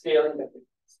universal scaling mechanisms.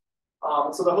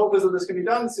 So the hope is that this can be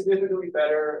done significantly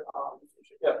better in the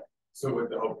future. Yeah. So with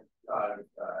the hope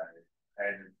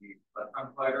energy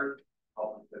lepton collider,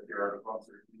 help with the theoretical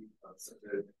uncertainty of such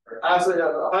a absolutely,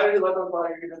 yeah. The high energy lepton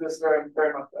collider, you can do this very,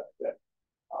 very much better. Yeah.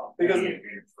 Because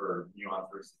for muons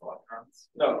versus electrons.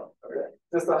 No, okay.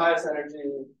 Just the highest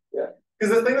energy, yeah.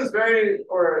 Because the thing is very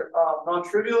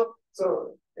non-trivial.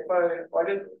 So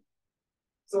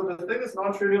so the thing is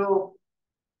non-trivial.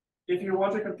 If you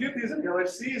want to compute these in the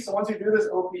LHC, so once you do this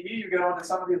OPE, you get onto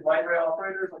some of these light ray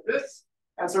operators like this,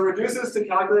 and so it reduces to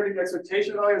calculating the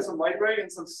expectation value of some light ray and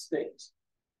some state.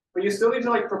 But you still need to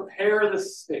like prepare the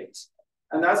state,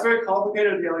 and that's very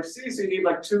complicated at the LHC. So you need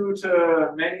like 2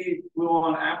 to many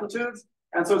gluon amplitudes,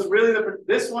 and so it's really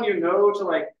this one to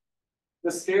like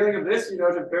the scaling of this, to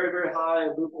very, very high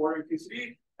loop order in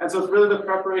QCD. And so it's really the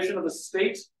preparation of the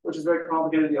state, which is very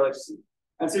complicated in the LHC.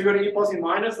 And so you go to E plus E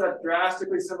minus, that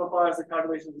drastically simplifies the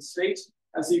calculation of the state.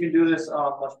 And so you can do this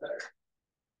much better.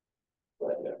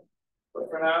 But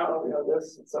for now, we have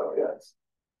this. And so, yes.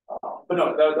 But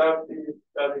no, that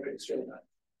would be extremely nice.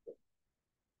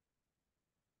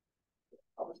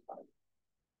 How much time?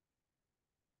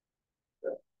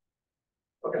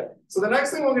 Okay, so the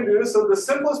next thing we're going to do, so the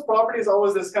simplest property is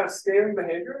always this kind of scaling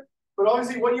behavior, but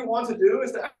obviously what you want to do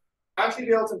is to actually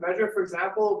be able to measure, for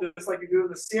example, just like you do in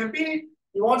the CMP,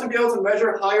 you want to be able to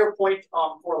measure higher point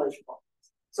correlation functions.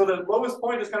 So the lowest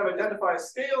point just kind of identifies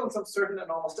scale in some certain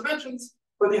anomalous dimensions,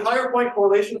 but the higher point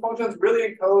correlation functions really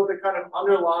encode the kind of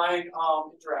underlying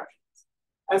interactions.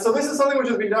 And so this is something which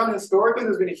has been done historically.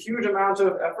 There's been a huge amount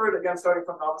of effort, again, starting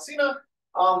from Malvicino,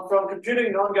 from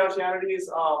computing non-Gaussianities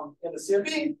in the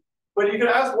CMP. But you can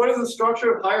ask, what is the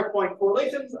structure of higher point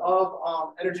correlations of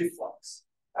energy flux?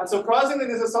 And surprisingly,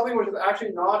 this is something which has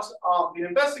actually not been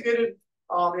investigated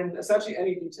in essentially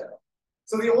any detail.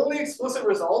 So the only explicit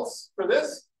results for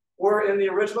this were in the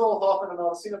original Hoffman and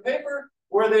Malvicino paper,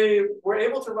 where they were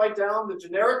able to write down the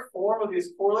generic form of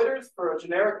these correlators for a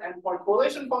generic endpoint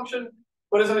correlation function,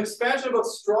 but as an expansion about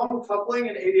strong coupling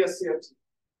in ADS-CFT.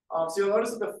 So you'll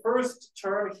notice that the first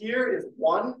term here is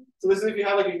 1. So this is if you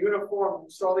have like a uniform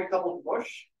strongly coupled bush.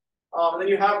 And then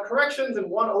you have corrections and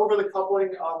 1 over the coupling,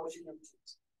 which you can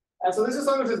choose. And so this is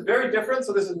something which is very different.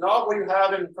 So this is not what you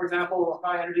have in, for example,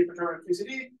 high energy perturbative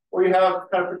QCD, where you have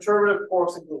kind of perturbative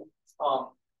quarks and gluons.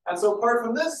 And so apart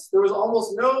from this, there was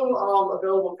almost no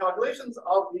available calculations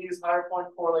of these higher point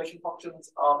correlation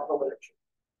functions in the literature.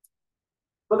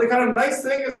 But the kind of nice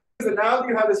thing is that now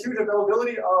you have this huge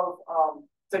availability of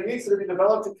techniques that have been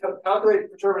developed to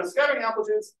calculate perturbative scattering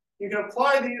amplitudes. You can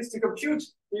apply these to compute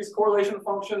these correlation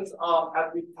functions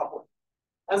at the coupling.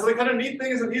 And so the kind of neat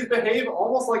thing is that these behave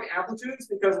almost like amplitudes,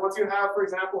 because once you have, for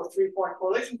example, a 3-point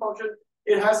correlation function,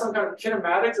 it has some kind of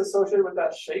kinematics associated with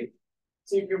that shape.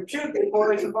 So you compute the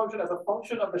correlation function as a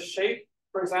function of the shape,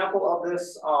 for example, of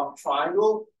this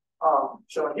triangle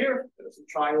shown here. There's a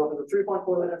triangle with a 3-point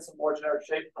correlation and some more generic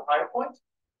shape for higher point.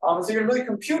 So you can really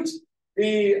compute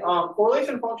the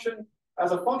correlation function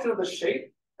as a function of the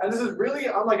shape. And this is really,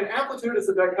 unlike an amplitude, it's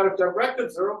a kind of direct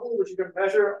observable, which you can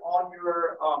measure on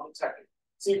your detector.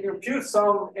 So you can compute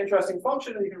some interesting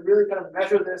function, and you can really kind of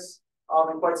measure this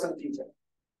in quite some detail.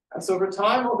 And so over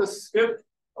time, I'll just skip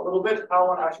a little bit how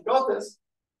one actually got this.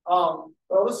 But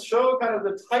I'll just show kind of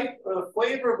the type or the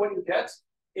flavor of what you get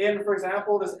in, for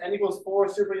example, this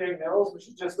n=4 super Yang-Mills, which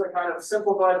is just a kind of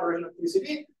simplified version of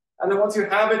QCD. And then once you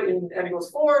have it in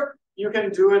n=4, you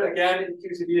can do it again in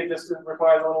QCD. It just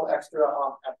requires a little extra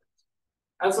effort.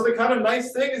 And so the kind of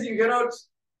nice thing is you get out,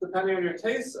 depending on your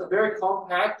taste, a very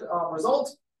compact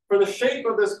result for the shape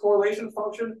of this correlation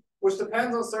function, which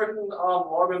depends on certain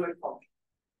logarithmic functions.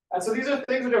 And so these are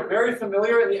things that are very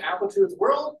familiar in the amplitudes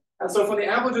world. And so from the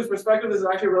amplitudes perspective, this is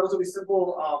actually a relatively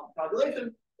simple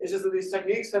calculation. It's just that these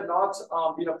techniques have not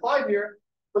been applied here.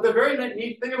 But the very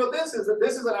neat thing about this is that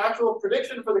this is an actual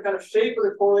prediction for the kind of shape of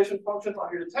the correlation functions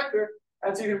on your detector.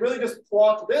 And so you can really just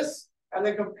plot this and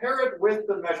then compare it with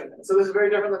the measurement. So this is very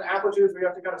different than amplitudes where you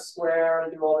have to kind of square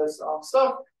and do all this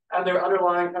stuff, and their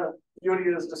underlying kind of beauty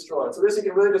is destroyed. So this, you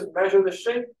can really just measure the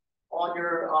shape on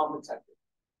your detector.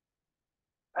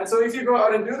 And so if you go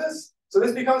out and do this, so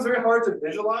this becomes very hard to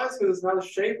visualize because it's not the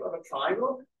shape of a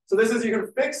triangle. So this is, you can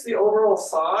fix the overall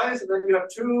size, and then you have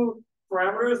 2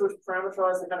 parameters which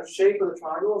parameterize the kind of shape of the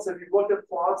triangle. So if you've looked at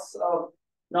plots of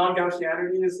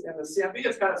non-Gaussianities in the CMP,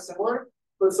 it's kind of similar.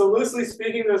 But so loosely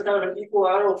speaking, there's kind of an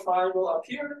equilateral triangle up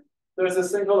here. There's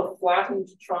this thing called a flattened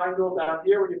triangle down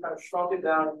here where you kind of shrunk it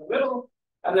down in the middle.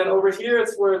 And then over here,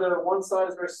 it's where the one side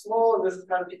is very small, and this is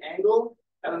kind of the angle.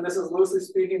 And then this is loosely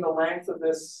speaking the length of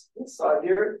this side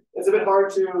here. It's a bit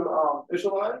hard to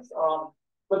visualize.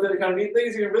 But the kind of neat thing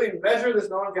is you can really measure this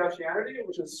non-Gaussianity,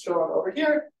 which is shown over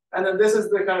here. And then this is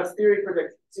the kind of theory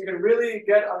prediction. So you can really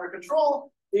get under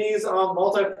control these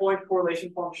multi-point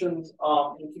correlation functions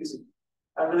in QCD.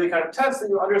 And really kind of test that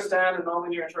you understand the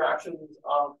nonlinear interactions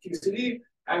of QCD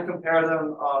and compare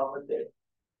them with data.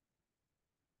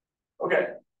 Okay,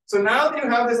 so now that you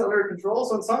have this under control,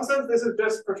 so in some sense, this is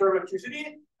just perturbative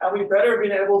QCD, and we better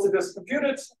been able to just compute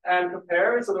it and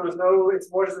compare. So there was no,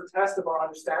 it's more just a test of our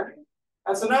understanding.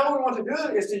 And so now what we want to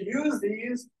do is to use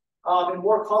these in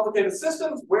more complicated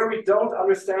systems where we don't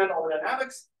understand all the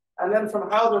dynamics. And then from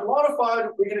how they're modified,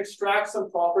 we can extract some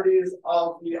properties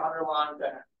of the underlying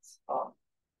dynamics.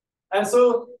 And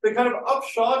so the kind of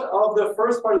upshot of the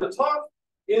first part of the talk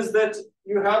is that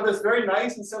you have this very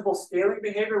nice and simple scaling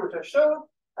behavior, which I showed.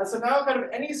 And so now kind of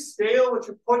any scale which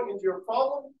you put into your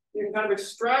problem, you can kind of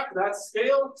extract that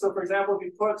scale. So for example, if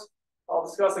you put, I'll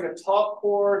discuss like a top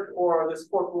quark or this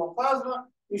quark gluon plasma,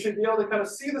 you should be able to kind of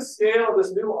see the scale of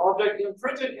this new object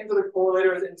imprinted into the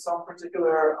correlators in some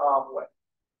particular way.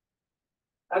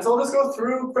 And so I'll just go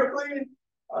through quickly.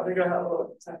 I think I have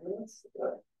about 10 minutes,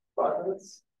 5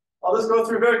 minutes. I'll just go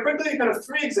through very quickly, kind of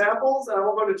 3 examples, and I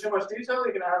won't go into too much detail.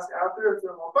 You can ask after if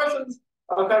there are more questions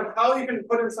kind of how you can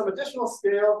put in some additional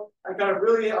scale and kind of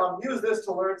really use this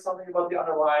to learn something about the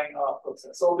underlying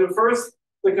process. So we'll do first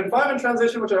the confinement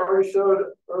transition, which I already showed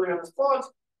earlier in this plot,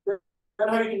 then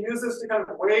how you can use this to kind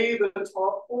of weigh the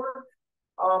top quark,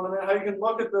 and then how you can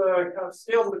look at the kind of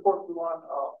scales of the quark gluon.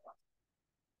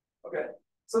 Okay,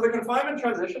 so the confinement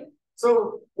transition.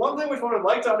 So one thing which one would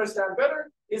like to understand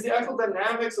better is the actual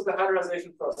dynamics of the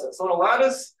hadronization process. So in a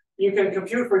lattice, you can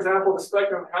compute, for example, the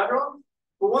spectrum of hadron.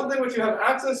 But one thing which you have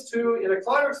access to in a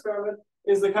collider experiment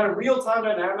is the kind of real-time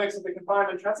dynamics of the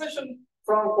confinement transition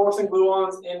from quarks and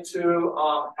gluons into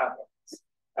hadrons.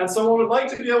 And so one would like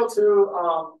to be able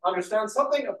to understand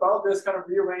something about this kind of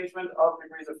rearrangement of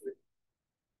degrees of freedom.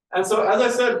 And so as I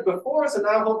said before, so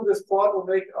now hopefully this plot will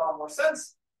make more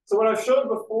sense. So what I've showed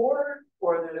before,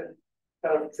 or the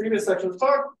kind of previous section of the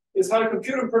talk, is how to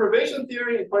compute in perturbation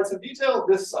theory in quite some detail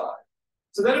this side.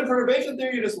 So then in perturbation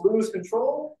theory, you just lose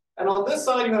control. And on this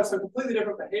side, you have some completely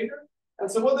different behavior. And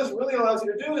so what this really allows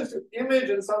you to do is to image,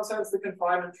 in some sense, the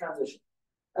confinement transition.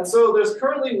 And so there's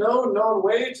currently no known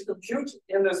way to compute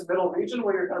in this middle region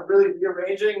where you're kind of really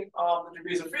rearranging the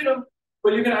degrees of freedom.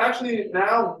 But you can actually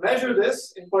now measure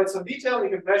this in quite some detail. You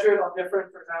can measure it on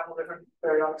different, for example, different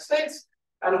baryonic states.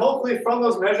 And hopefully from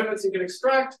those measurements, you can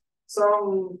extract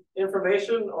some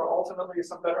information or ultimately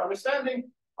some better understanding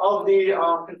of the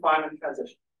confinement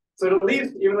transition. So at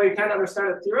least, even though you can't understand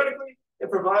it theoretically, it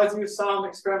provides you some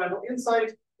experimental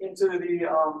insight into the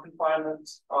confinement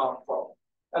problem.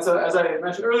 And so, as I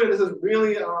mentioned earlier, this is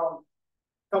really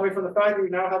coming from the fact that you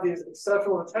now have these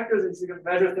exceptional detectors, and so you can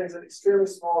measure things at extremely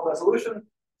small resolution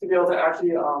to be able to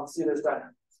actually see this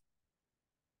dynamics.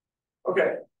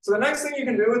 Okay, so the next thing you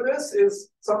can do with this is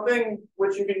something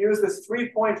which you can use this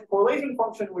 3-point correlation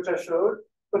function, which I showed,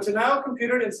 but to now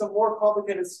compute it in some more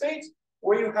complicated state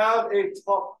where you have a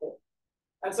top quark.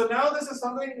 And so now this is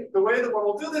something, the way that one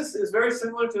will do this is very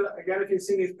similar to, again, if you've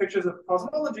seen these pictures of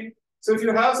cosmology. So if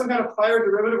you have some kind of higher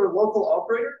derivative or local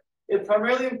operator, it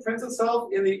primarily imprints itself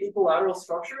in the equilateral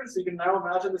structure. So you can now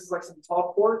imagine this is like some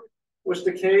top quark, which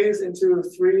decays into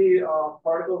 3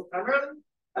 particles primarily.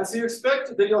 And so you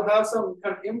expect that you'll have some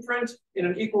kind of imprint in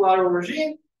an equilateral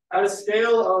regime at a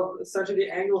scale of essentially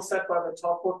the angle set by the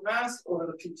top quark mass over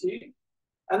the PT.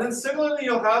 And then similarly,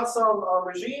 you'll have some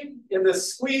regime in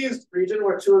this squeezed region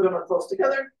where 2 of them are close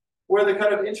together, where the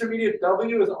kind of intermediate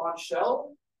W is on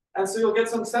shell. And so you'll get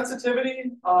some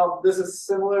sensitivity. This is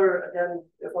similar, again,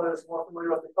 if one is more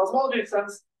familiar with the cosmology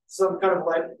sense, some kind of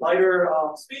lighter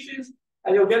species.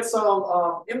 And you'll get some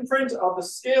imprint of the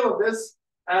scale of this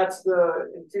at the,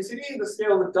 in QCD, the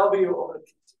scale of the W over the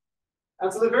PT.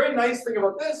 And so the very nice thing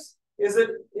about this is that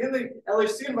in the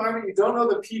LHC environment, you don't know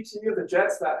the PT of the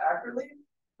jets that accurately.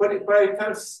 But by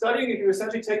kind of studying, if you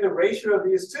essentially take the ratio of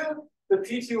these two, the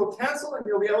PT will cancel and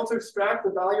you'll be able to extract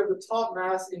the value of the top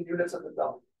mass in units of the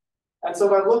W. And so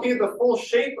by looking at the full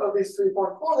shape of these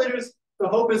 3-point correlators, the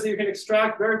hope is that you can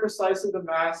extract very precisely the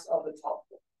mass of the top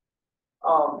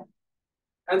quark.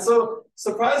 And so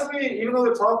surprisingly, even though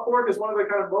the top quark is one of the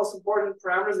kind of most important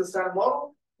parameters of the standard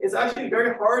model, it's actually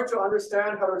very hard to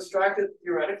understand how to extract it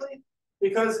theoretically.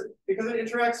 Because it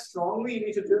interacts strongly, you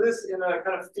need to do this in a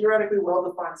kind of theoretically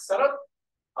well-defined setup.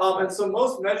 And so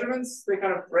most measurements, they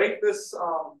kind of break this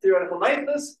theoretical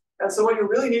niceness. And so what you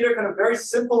really need are kind of very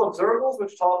simple observables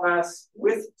with top mass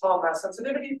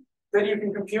sensitivity that you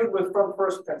can compute with from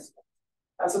first principle.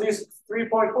 And so these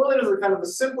 3-point correlators are kind of the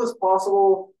simplest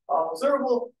possible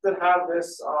observable that have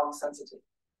this sensitivity.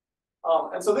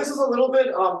 And so this is a little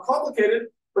bit complicated,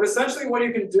 but essentially what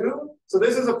you can do, so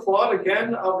this is a plot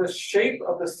again of the shape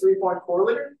of this 3-point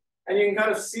correlator. And you can kind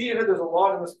of see in it, there's a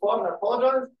lot in this plot, and I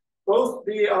apologize, both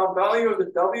the value of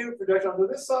the W projected onto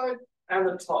this side and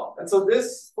the top. And so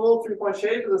this full 3-point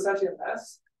shape is essentially a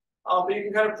mess. But you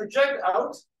can kind of project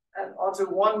out and onto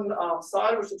one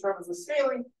side, which determines the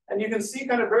scaling. And you can see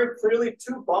kind of very clearly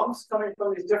 2 bumps coming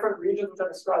from these different regions, which I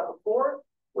described before,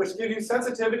 which give you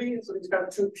sensitivity. So these kind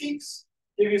of 2 peaks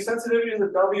give you sensitivity to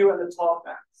the W and the top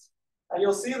mass. And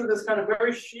you'll see that this kind of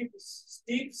very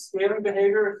steep scaling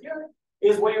behavior here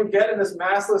is what you get in this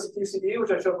massless QCD,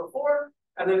 which I showed before.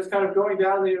 And then it's kind of going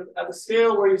down at the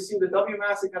scale where you see the W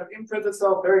mass, it kind of imprints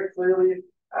itself very clearly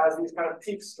as these kind of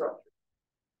peak structures.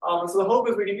 So the hope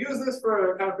is we can use this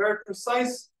for a kind of very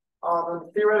precise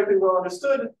and theoretically well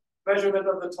understood measurement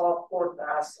of the top quark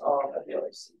mass at the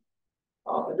LHC.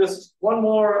 And just one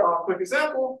more quick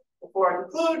example before I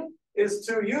conclude is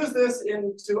to use this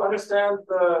to understand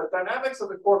the dynamics of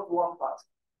the quark-gluon plasma.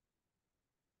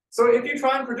 So if you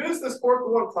try and produce this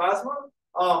quark-gluon plasma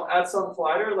at some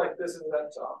collider, like this is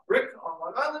at Brick on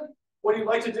Long Island, what you'd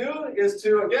like to do is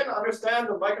to, again, understand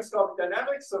the microscopic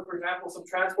dynamics. So for example, some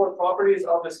transport properties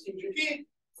of this QGP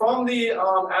from the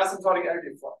asymptotic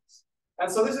energy flux.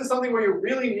 And so this is something where you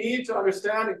really need to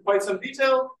understand in quite some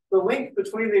detail the link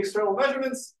between the external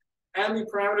measurements and the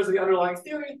parameters of the underlying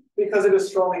theory, because it is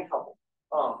strongly coupled.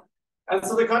 And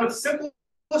so the kind of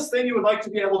simplest thing you would like to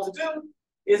be able to do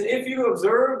is, if you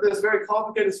observe this very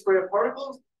complicated spray of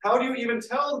particles, how do you even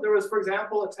tell there was, for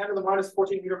example, a 10 to the minus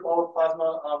 14 meter ball of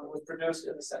plasma that was produced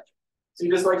in the center? So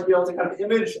you just like to be able to kind of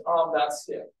image that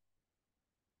scale.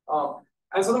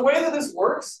 And so the way that this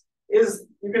works is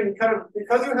you can kind of,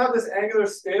 because you have this angular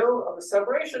scale of the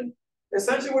separation,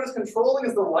 essentially what it's controlling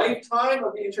is the lifetime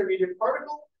of the intermediate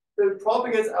particle that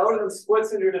propagates out and then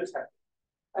splits into your detector.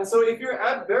 And so if you're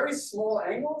at very small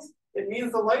angles, it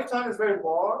means the lifetime is very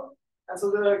long. And so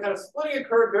the kind of splitting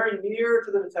occurred very near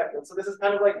to the detector. So this is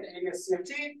kind of like an ADS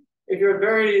CFT. If you're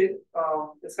very,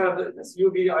 it's kind of this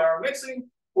UV IR mixing,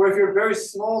 where if you're very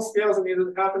small scales, it means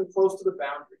it happened close to the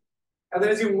boundary. And then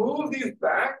as you move these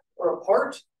back or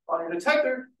apart on your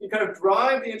detector, you kind of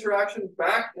drive the interaction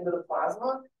back into the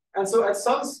plasma. And so at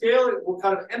some scale, it will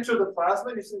kind of enter the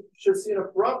plasma. You should see an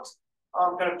abrupt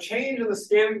kind of change in the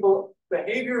scaling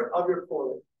behavior of your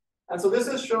fluid. And so this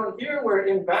is shown here, where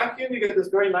in vacuum, you get this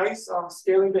very nice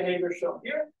scaling behavior shown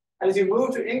here. And as you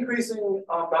move to increasing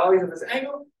values of this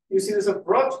angle, you see this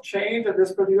abrupt change at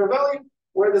this particular value,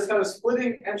 where this kind of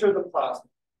splitting entered the plasma.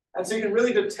 And so you can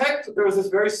really detect there was this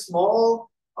very small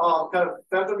kind of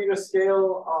femtometer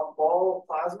scale ball of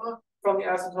plasma from the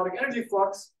asymptotic energy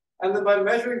flux. And then by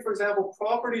measuring, for example,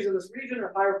 properties in this region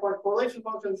or higher point correlation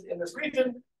functions in this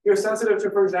region, you're sensitive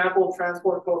to, for example,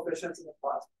 transport coefficients in the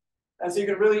plasma. And so you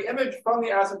can really image from the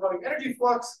asymptotic energy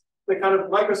flux the kind of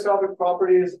microscopic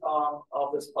properties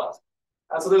of this plasma.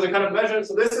 And so there's a kind of measurement.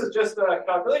 So this is just a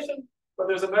calculation, but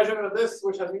there's a measurement of this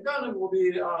which has been done and will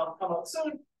be come out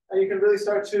soon. And you can really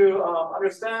start to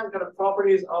understand kind of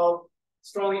properties of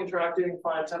strongly interacting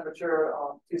finite temperature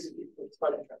TCP, which is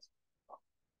quite interesting.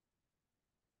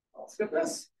 I'll skip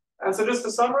this. And so just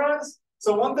to summarize,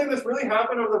 so one thing that's really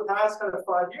happened over the past kind of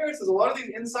 5 years is a lot of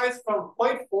these insights from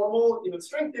quite formal, even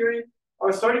string theory,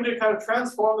 are starting to kind of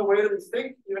transform the way that we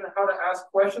think, even how to ask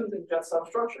questions in jet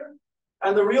substructure.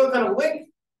 And the real kind of link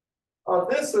of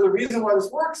this, or the reason why this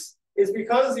works, is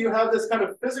because you have this kind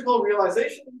of physical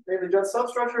realization in the jet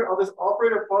substructure of this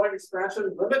operator product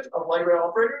expansion limit of light ray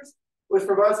operators, which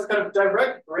provides this kind of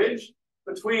direct bridge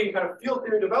between kind of field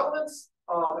theory developments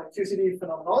and QCD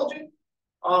phenomenology.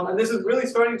 And this is really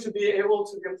starting to be able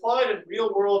to be applied in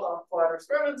real world collider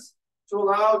experiments to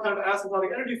allow kind of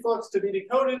asymptotic energy flux to be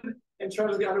decoded in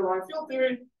terms of the underlying field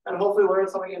theory, and hopefully learn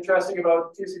something interesting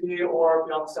about QCD or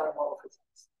beyond the standard model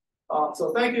physics.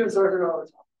 So thank you, and sorry for going over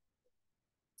time.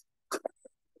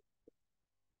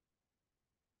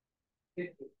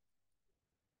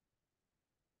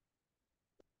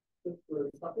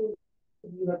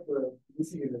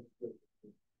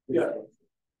 Yeah.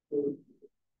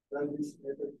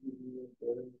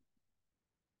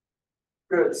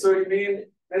 Good. So you mean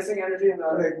missing energy in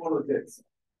the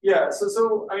yeah.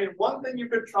 So I mean, one thing you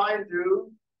could try and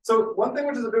do. So one thing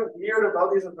which is a bit weird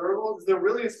about these observables is they're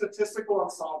really a statistical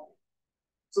ensemble.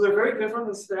 So they're very different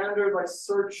than standard like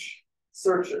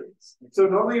searches. So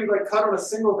normally you like cut on a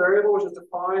single variable, which is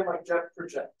defined like jet per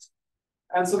jet.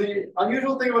 And so the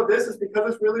unusual thing about this is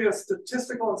because it's really a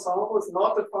statistical ensemble, it's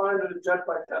not defined at a jet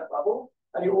by jet level,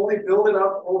 and you only build it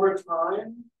up over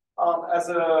time as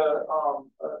a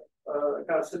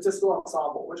kind of statistical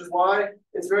ensemble, which is why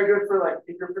it's very good for like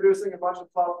if you're producing a bunch of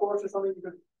top quarks or something, you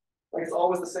can like it's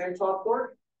always the same top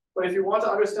quark. But if you want to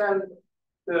understand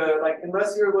the like,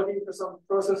 unless you're looking for some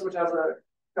process which has a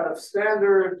kind of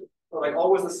standard or like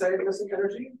always the same missing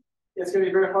energy, it's going to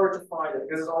be very hard to find it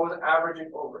because it's always averaging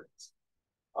over it.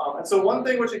 And so one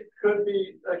thing which it could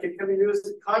be like it can be used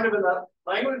kind of in that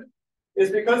language is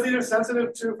because these are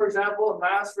sensitive to, for example, a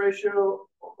mass ratio.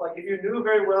 Like if you knew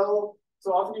very well,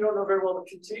 so often you don't know very well the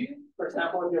PT, for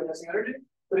example, if you have missing energy.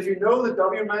 But if you know the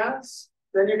W mass,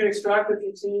 then you can extract the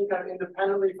PT kind of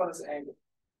independently from this angle.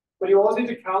 But you always need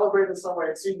to calibrate in some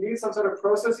way. So you need some sort of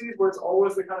processes where it's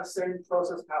always the kind of same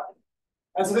process happening.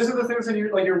 And so these are the things that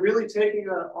you're really taking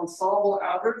an ensemble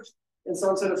average in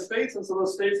some set of states, and so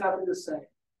those states have to be the same.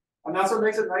 And that's what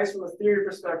makes it nice from a theory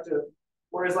perspective.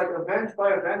 Whereas like event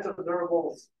by event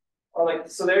observables are like,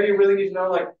 so there you really need to know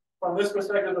like from this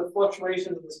perspective, the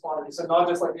fluctuations of this quantity. So not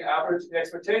just like the average, the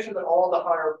expectation, but all the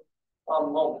higher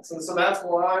moments. And so that's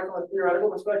why from a theoretical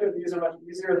perspective, these are much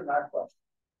easier than that question.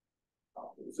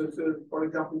 So for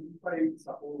example, if I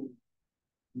suppose,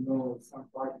 some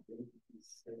particle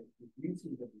is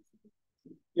reducing the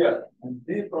Yeah. And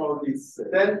they probably say.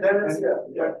 Then it's, yeah.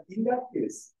 But in that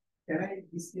case, can I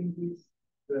distinguish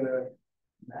the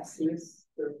massless,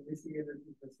 the missing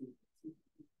energy facility?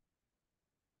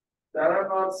 That I'm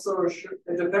not so sure.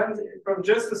 It depends from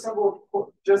just the simple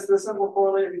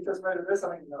correlator. If you just measured this,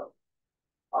 I mean, no.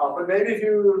 But maybe if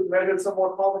you measured some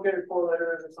more complicated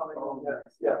correlators or something,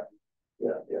 yeah.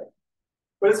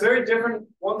 But it's very different.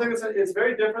 One thing is it's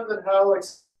very different than how like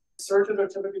searches are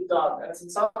typically done, and it's in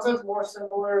some sense more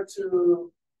similar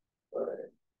to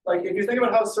like if you think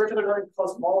about how searches are done in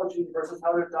cosmology versus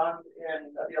how they're done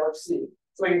in the LHC.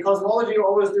 So like in cosmology, you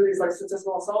always do these like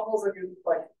statistical ensembles, and you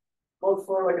like look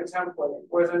for like a template,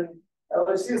 whereas in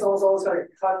LHC is always kind of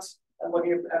cut and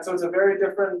looking at, and so it's a very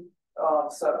different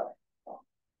setup.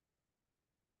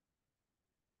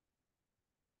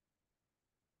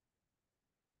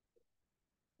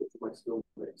 It might still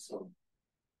make some.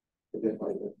 Get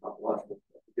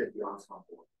the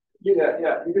ensemble.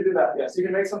 Yeah, you could do that. Yes, you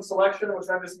can make some selection, which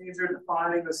then just means you're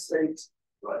defining the state,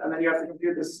 right? And then you have to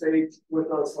compute the state with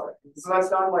those selections. So that's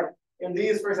done like in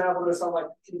these, for example, there's some like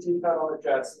PT pedal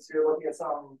jets. So you're looking at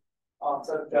some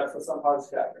set of jets with some hard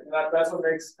scattering. And that's what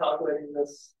makes calculating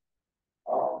this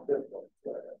difficult.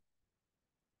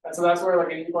 And so that's where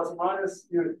like an E plus and minus,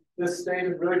 this state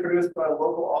is really produced by a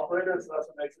local operator, so that's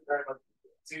what makes it very much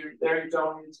easier. So there you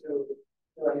don't need to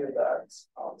do any of that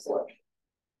selection.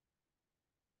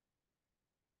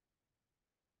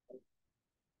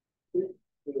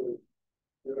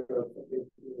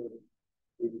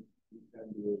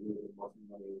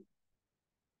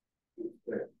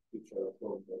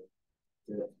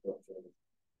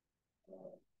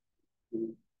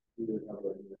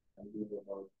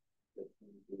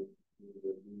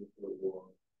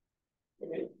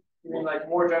 You mean like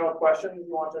more general questions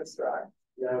you want to extract?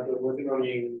 Yeah, the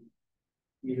working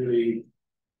usually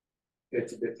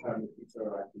gets a bit time with each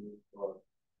other, or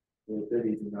the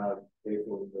ability to not pay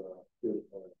for the field.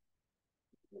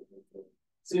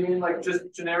 So you mean like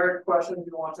just generic questions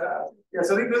you want to ask? Yeah,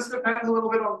 so I think this depends a little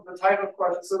bit on the type of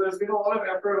question. So there's been a lot of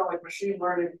effort on like machine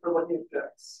learning for looking at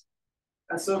jets.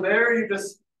 And so there you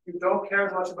don't care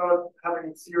as much about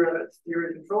having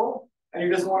theory control, and you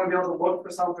just want to be able to look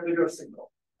for some particular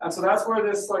signal. And so that's where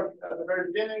this, like at the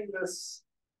very beginning, this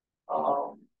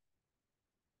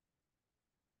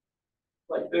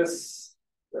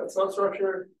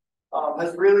substructure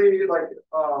has really like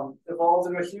evolved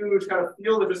into a huge kind of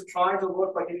field of just trying to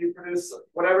look like if you produce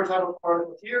whatever type of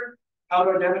particle here, how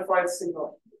to identify its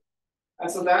signal.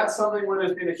 And so that's something where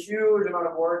there's been a huge amount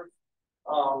of work,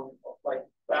 like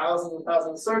thousands and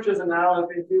thousands of searches, and now has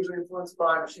been hugely influenced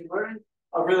by machine learning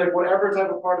of really like whatever type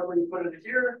of particle you put into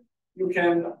here, you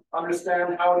can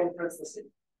understand how it imprints the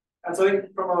signal. And so I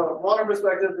think from a modern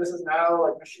perspective, this is now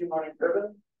like machine learning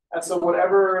driven. And so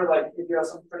whatever, like if you have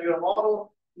some particular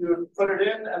model, you put it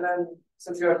in, and then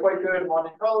since you have quite good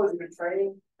Monte Carlos, you can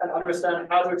train and understand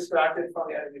how to extract it from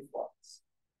the energy flux.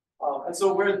 And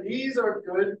so where these are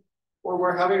good, or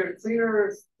where having a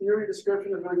cleaner theory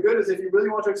description is really good, is if you really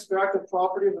want to extract a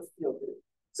property of the field theory.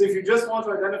 So if you just want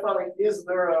to identify, like, is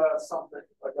there something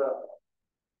like a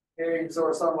Higgs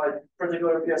or some like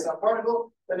particular PSM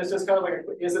particle, then it's just kind of like,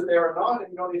 is it there or not?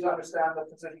 And you don't need to understand the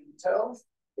precision details.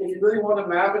 If you really want to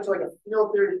map it to like a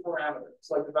field theory parameter,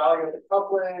 so like the value of the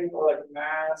coupling or like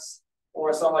mass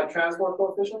or some like transport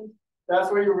coefficient, that's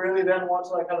where you really then want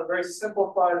to like have a very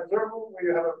simplified observable where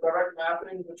you have a direct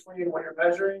mapping between what you're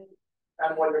measuring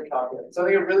and what you're calculating. So I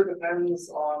think it really depends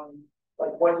on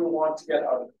like what you want to get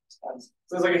out of it. And so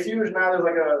there's like a huge now, there's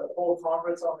like a whole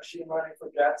conference on machine learning for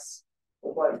jets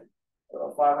with like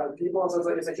 500 people. And so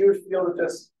it's a huge field of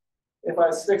just, if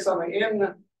I stick something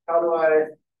in, how do I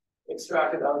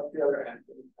extract it out the other end?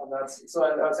 And that's, so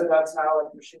I would say that's now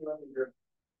like machine learning driven.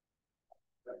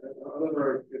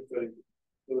 Another good thing.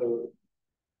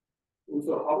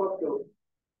 Also, how about the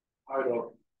part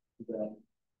of that?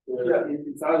 Yeah.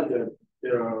 Inside that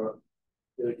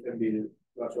there can be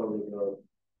much of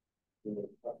the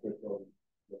aspect of.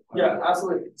 Yeah,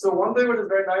 absolutely. So one thing which is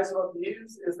very nice about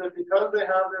these is that because they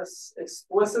have this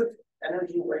explicit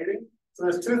energy weighting, so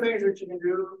there's two things which you can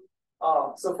do.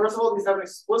 So first of all, these have an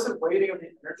explicit weighting of the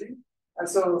energy. And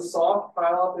so soft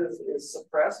pileup is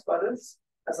suppressed by this.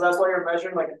 And so that's why you're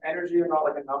measuring like an energy and not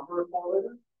like a number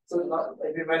correlated. So it's not,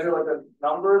 if you measure like a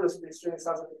number, this would be extremely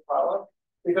sensitive to pileup.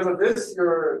 Because of this, if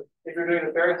you're doing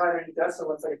a very high energy density,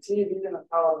 so it's like a TeV and the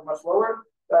pileup is much lower,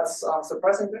 that's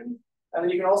suppressing things. And then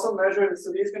you can also measure it,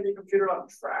 so these can be computed on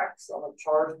tracks, on the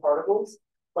charged particles,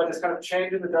 by just kind of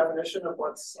changing the definition of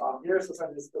what's here. So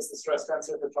essentially, this is the stress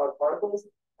tensor for charged particles.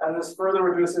 And this further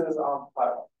reduces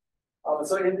pileup.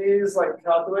 So in these like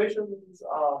calculations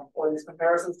or these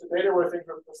comparisons to data where things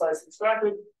are precisely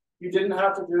extracted, you didn't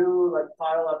have to do like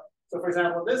pile up. So for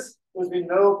example, this, there's been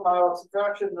no pile up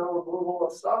subtraction, no removal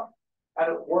of stuff,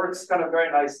 and it works kind of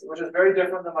very nicely, which is very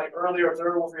different than like earlier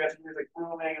observables where you had to use like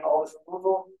grooming and all this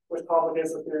removal, which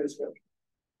complicates the theory description.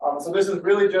 So this is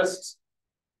really just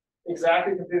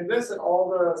exactly computing this, and all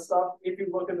the stuff, if you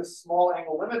look at the small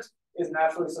angle limit, is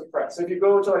naturally suppressed. So if you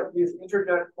go to like these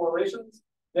interject correlations,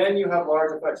 then you have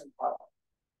large effects in pile.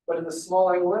 But in the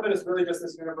small angle limit, it's really just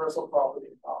this universal property.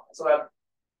 So that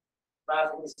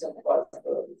mathematically simplifies the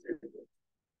theory.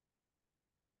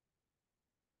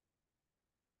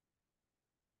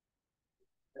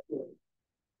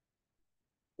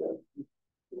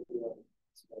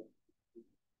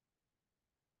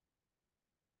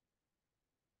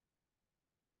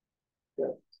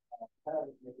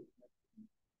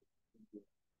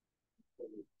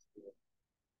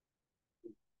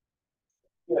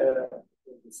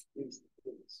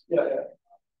 Yeah.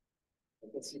 I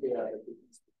can see the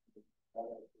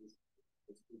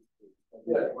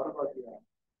what about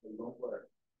the lower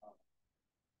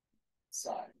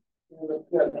side?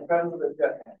 Yeah, depends on the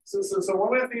depth. So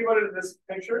one way to think about it in this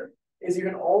picture is you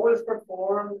can always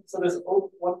perform. So this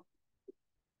OP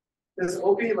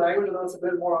language, although it's a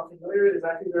bit more unfamiliar, is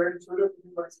actually very intuitive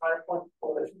for its higher point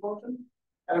correlation function.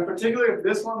 And in particular, if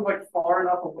this one's like far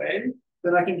enough away,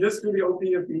 then I can just do the OP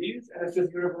of these, and it's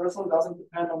just universal, doesn't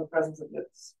depend on the presence of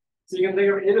this. So you can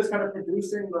think of it as kind of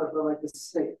producing the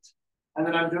state. And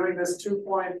then I'm doing this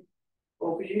 2-point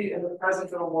OP in the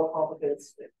presence of a more complicated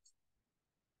state.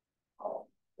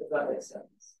 If that makes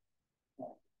sense.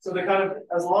 So they kind of,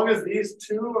 as long as these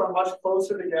two are much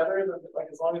closer together, than, like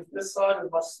as long as this side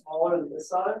is much smaller than this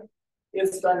side,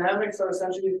 its dynamics are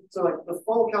essentially, so like the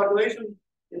full calculation,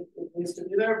 it needs to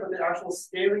be there, but the actual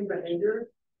scaling behavior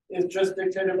is just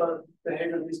dictated by the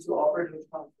behavior of these two operators.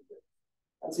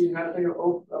 And so you kind of think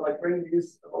of like bringing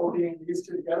these, OPing these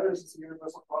two together, it's just a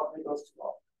universal property of those two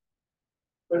operators.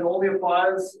 But it only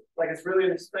applies, like it's really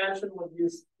an expansion when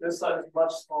this side is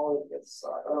much smaller than this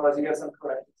side. Otherwise, you get some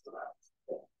corrections to that.